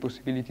gives you the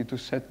possibility to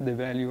set the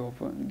value of,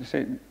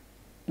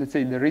 let's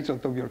say, the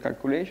result of your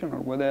calculation or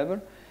whatever.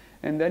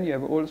 And then you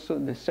have also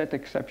the set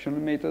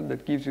exception method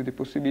that gives you the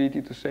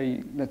possibility to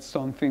say that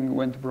something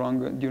went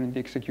wrong during the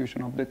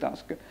execution of the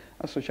task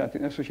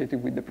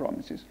associated with the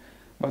promises.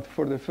 But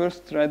for the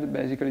first thread,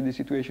 basically the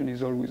situation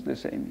is always the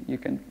same. You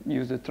can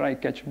use the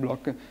try-catch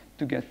block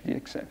to get the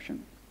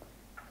exception.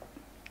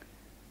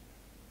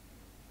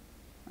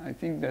 I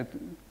think that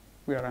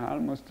we are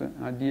almost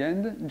at the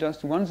end.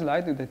 Just one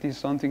slide that is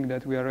something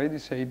that we already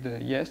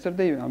said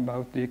yesterday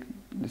about the,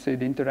 let's say,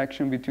 the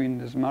interaction between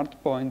the smart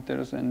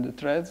pointers and the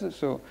threads.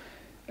 So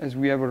as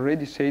we have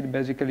already said,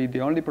 basically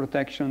the only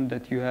protection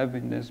that you have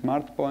in the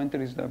smart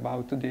pointer is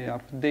about the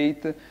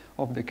update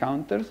of the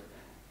counters,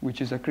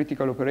 which is a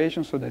critical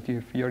operation, so that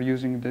if you're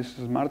using this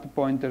smart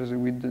pointers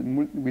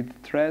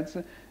with threads,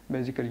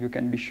 basically you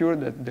can be sure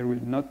that there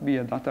will not be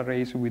a data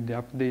race with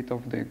the update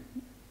of the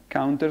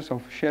counters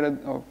of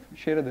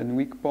shared and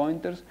weak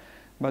pointers,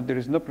 but there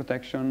is no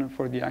protection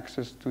for the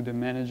access to the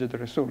managed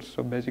resource.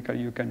 So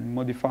basically you can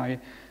modify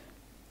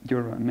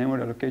your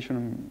memory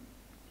allocation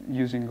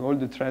using all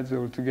the threads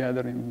all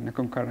together in a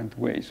concurrent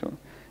way, so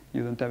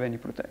you don't have any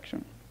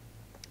protection.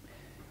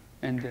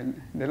 And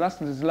then the last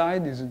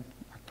slide is a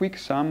quick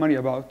summary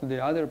about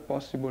the other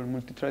possible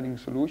multi-threading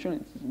solution.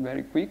 It's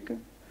very quick.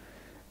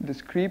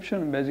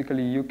 Description,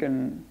 basically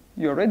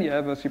you already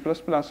have a C++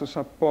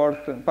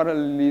 support,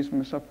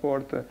 parallelism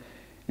support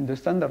in the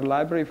standard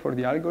library for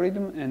the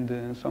algorithm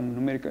and some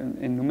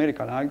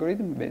numerical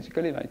algorithm,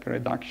 basically like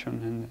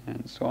reduction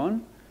and so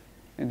on.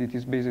 And it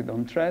is based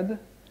on thread.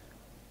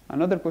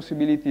 Another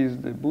possibility is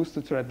the boost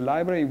thread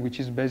library, which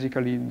is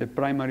basically the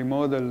primary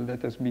model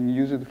that has been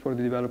used for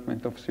the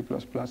development of C++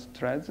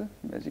 threads,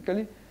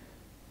 basically.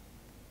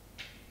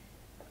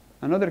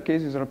 Another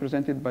case is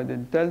represented by the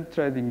Intel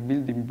threading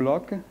building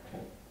blocks,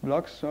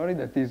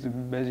 that is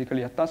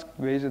basically a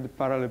task-based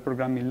parallel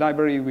programming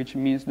library, which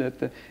means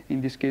that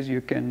in this case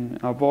you can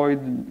avoid,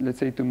 let's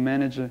say, to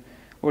manage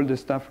all the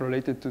stuff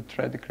related to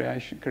thread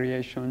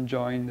creation,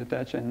 join,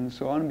 attach, and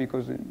so on,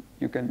 because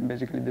you can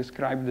basically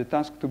describe the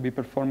task to be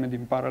performed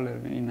in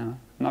parallel in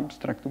an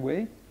abstract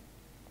way.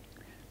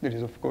 There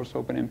is, of course,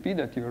 OpenMP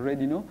that you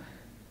already know.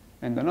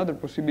 And another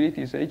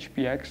possibility is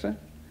HPX.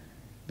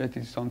 That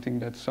is something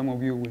that some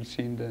of you will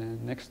see in the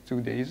next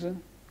 2 days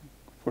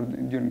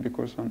during the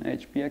course on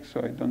HPX, so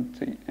I don't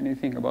say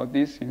anything about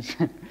this since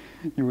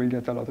you will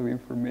get a lot of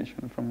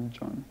information from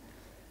John.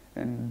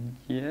 And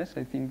yes,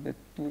 I think that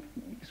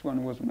this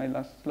one was my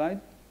last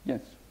slide. Yes.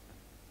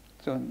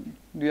 So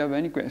do you have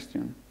any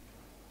question?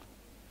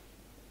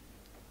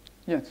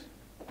 Yes.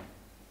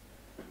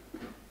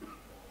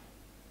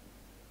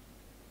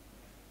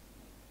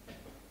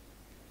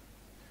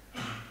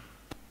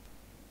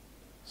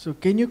 So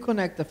can you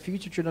connect a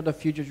future to another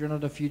future to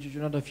another future to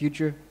another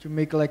future to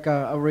make like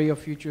an array of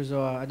futures,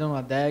 or I don't know,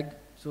 a DAG,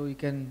 so you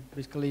can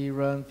basically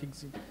run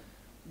things,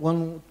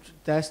 one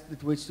test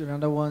that waits to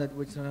another one, that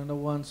waits to another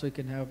one, so you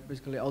can have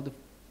basically all the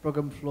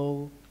program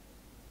flow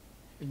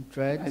in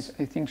threads?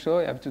 I think so.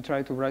 I have to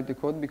try to write the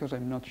code because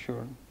I'm not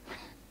sure.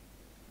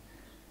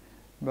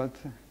 But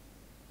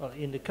well,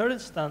 in the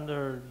current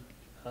standard,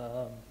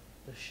 there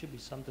should be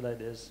something like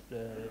this.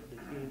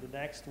 In the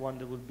next one,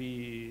 there will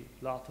be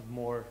a lot of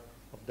more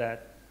of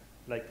that,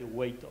 like a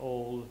wait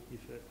all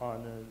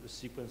on a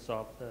sequence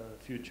of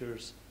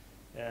futures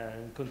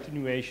and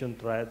continuation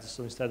threads.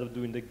 So instead of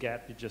doing the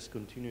get, you just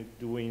continue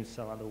doing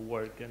some other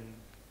work, and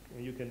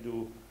you can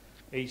do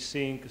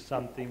async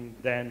something,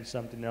 then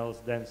something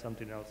else,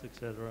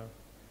 etc.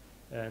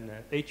 And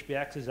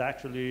HPX is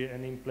actually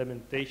an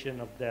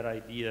implementation of that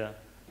idea,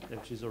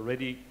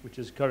 which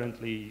is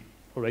currently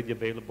already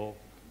available.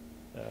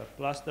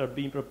 Plus, there are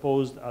being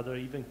proposed other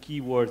even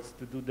keywords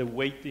to do the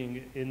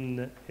waiting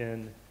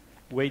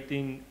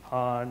waiting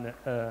on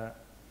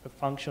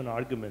function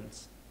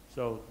arguments.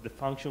 So the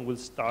function will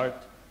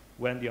start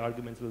when the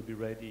arguments will be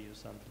ready, or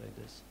something like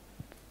this.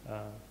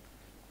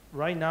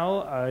 Right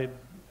now, I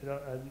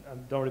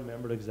don't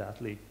remember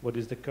exactly what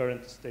is the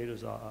current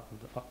status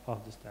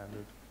of the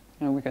standard.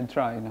 And we can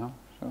try now.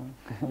 So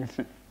we'll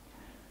see.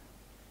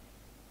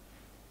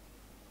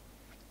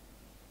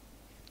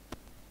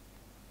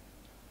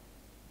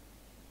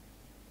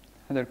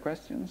 Other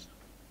questions?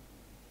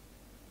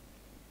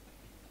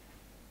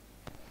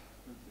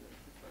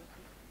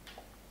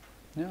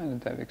 Yeah, I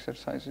don't have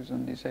exercises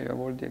on this. I have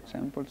all the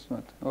examples,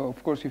 but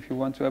of course, if you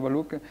want to have a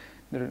look,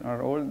 there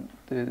are all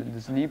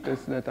the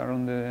snippets that are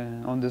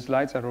on the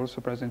slides are also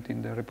present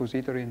in the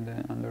repository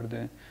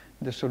under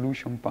the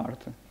solution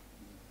part.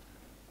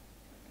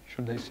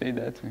 Should I say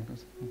that?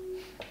 Because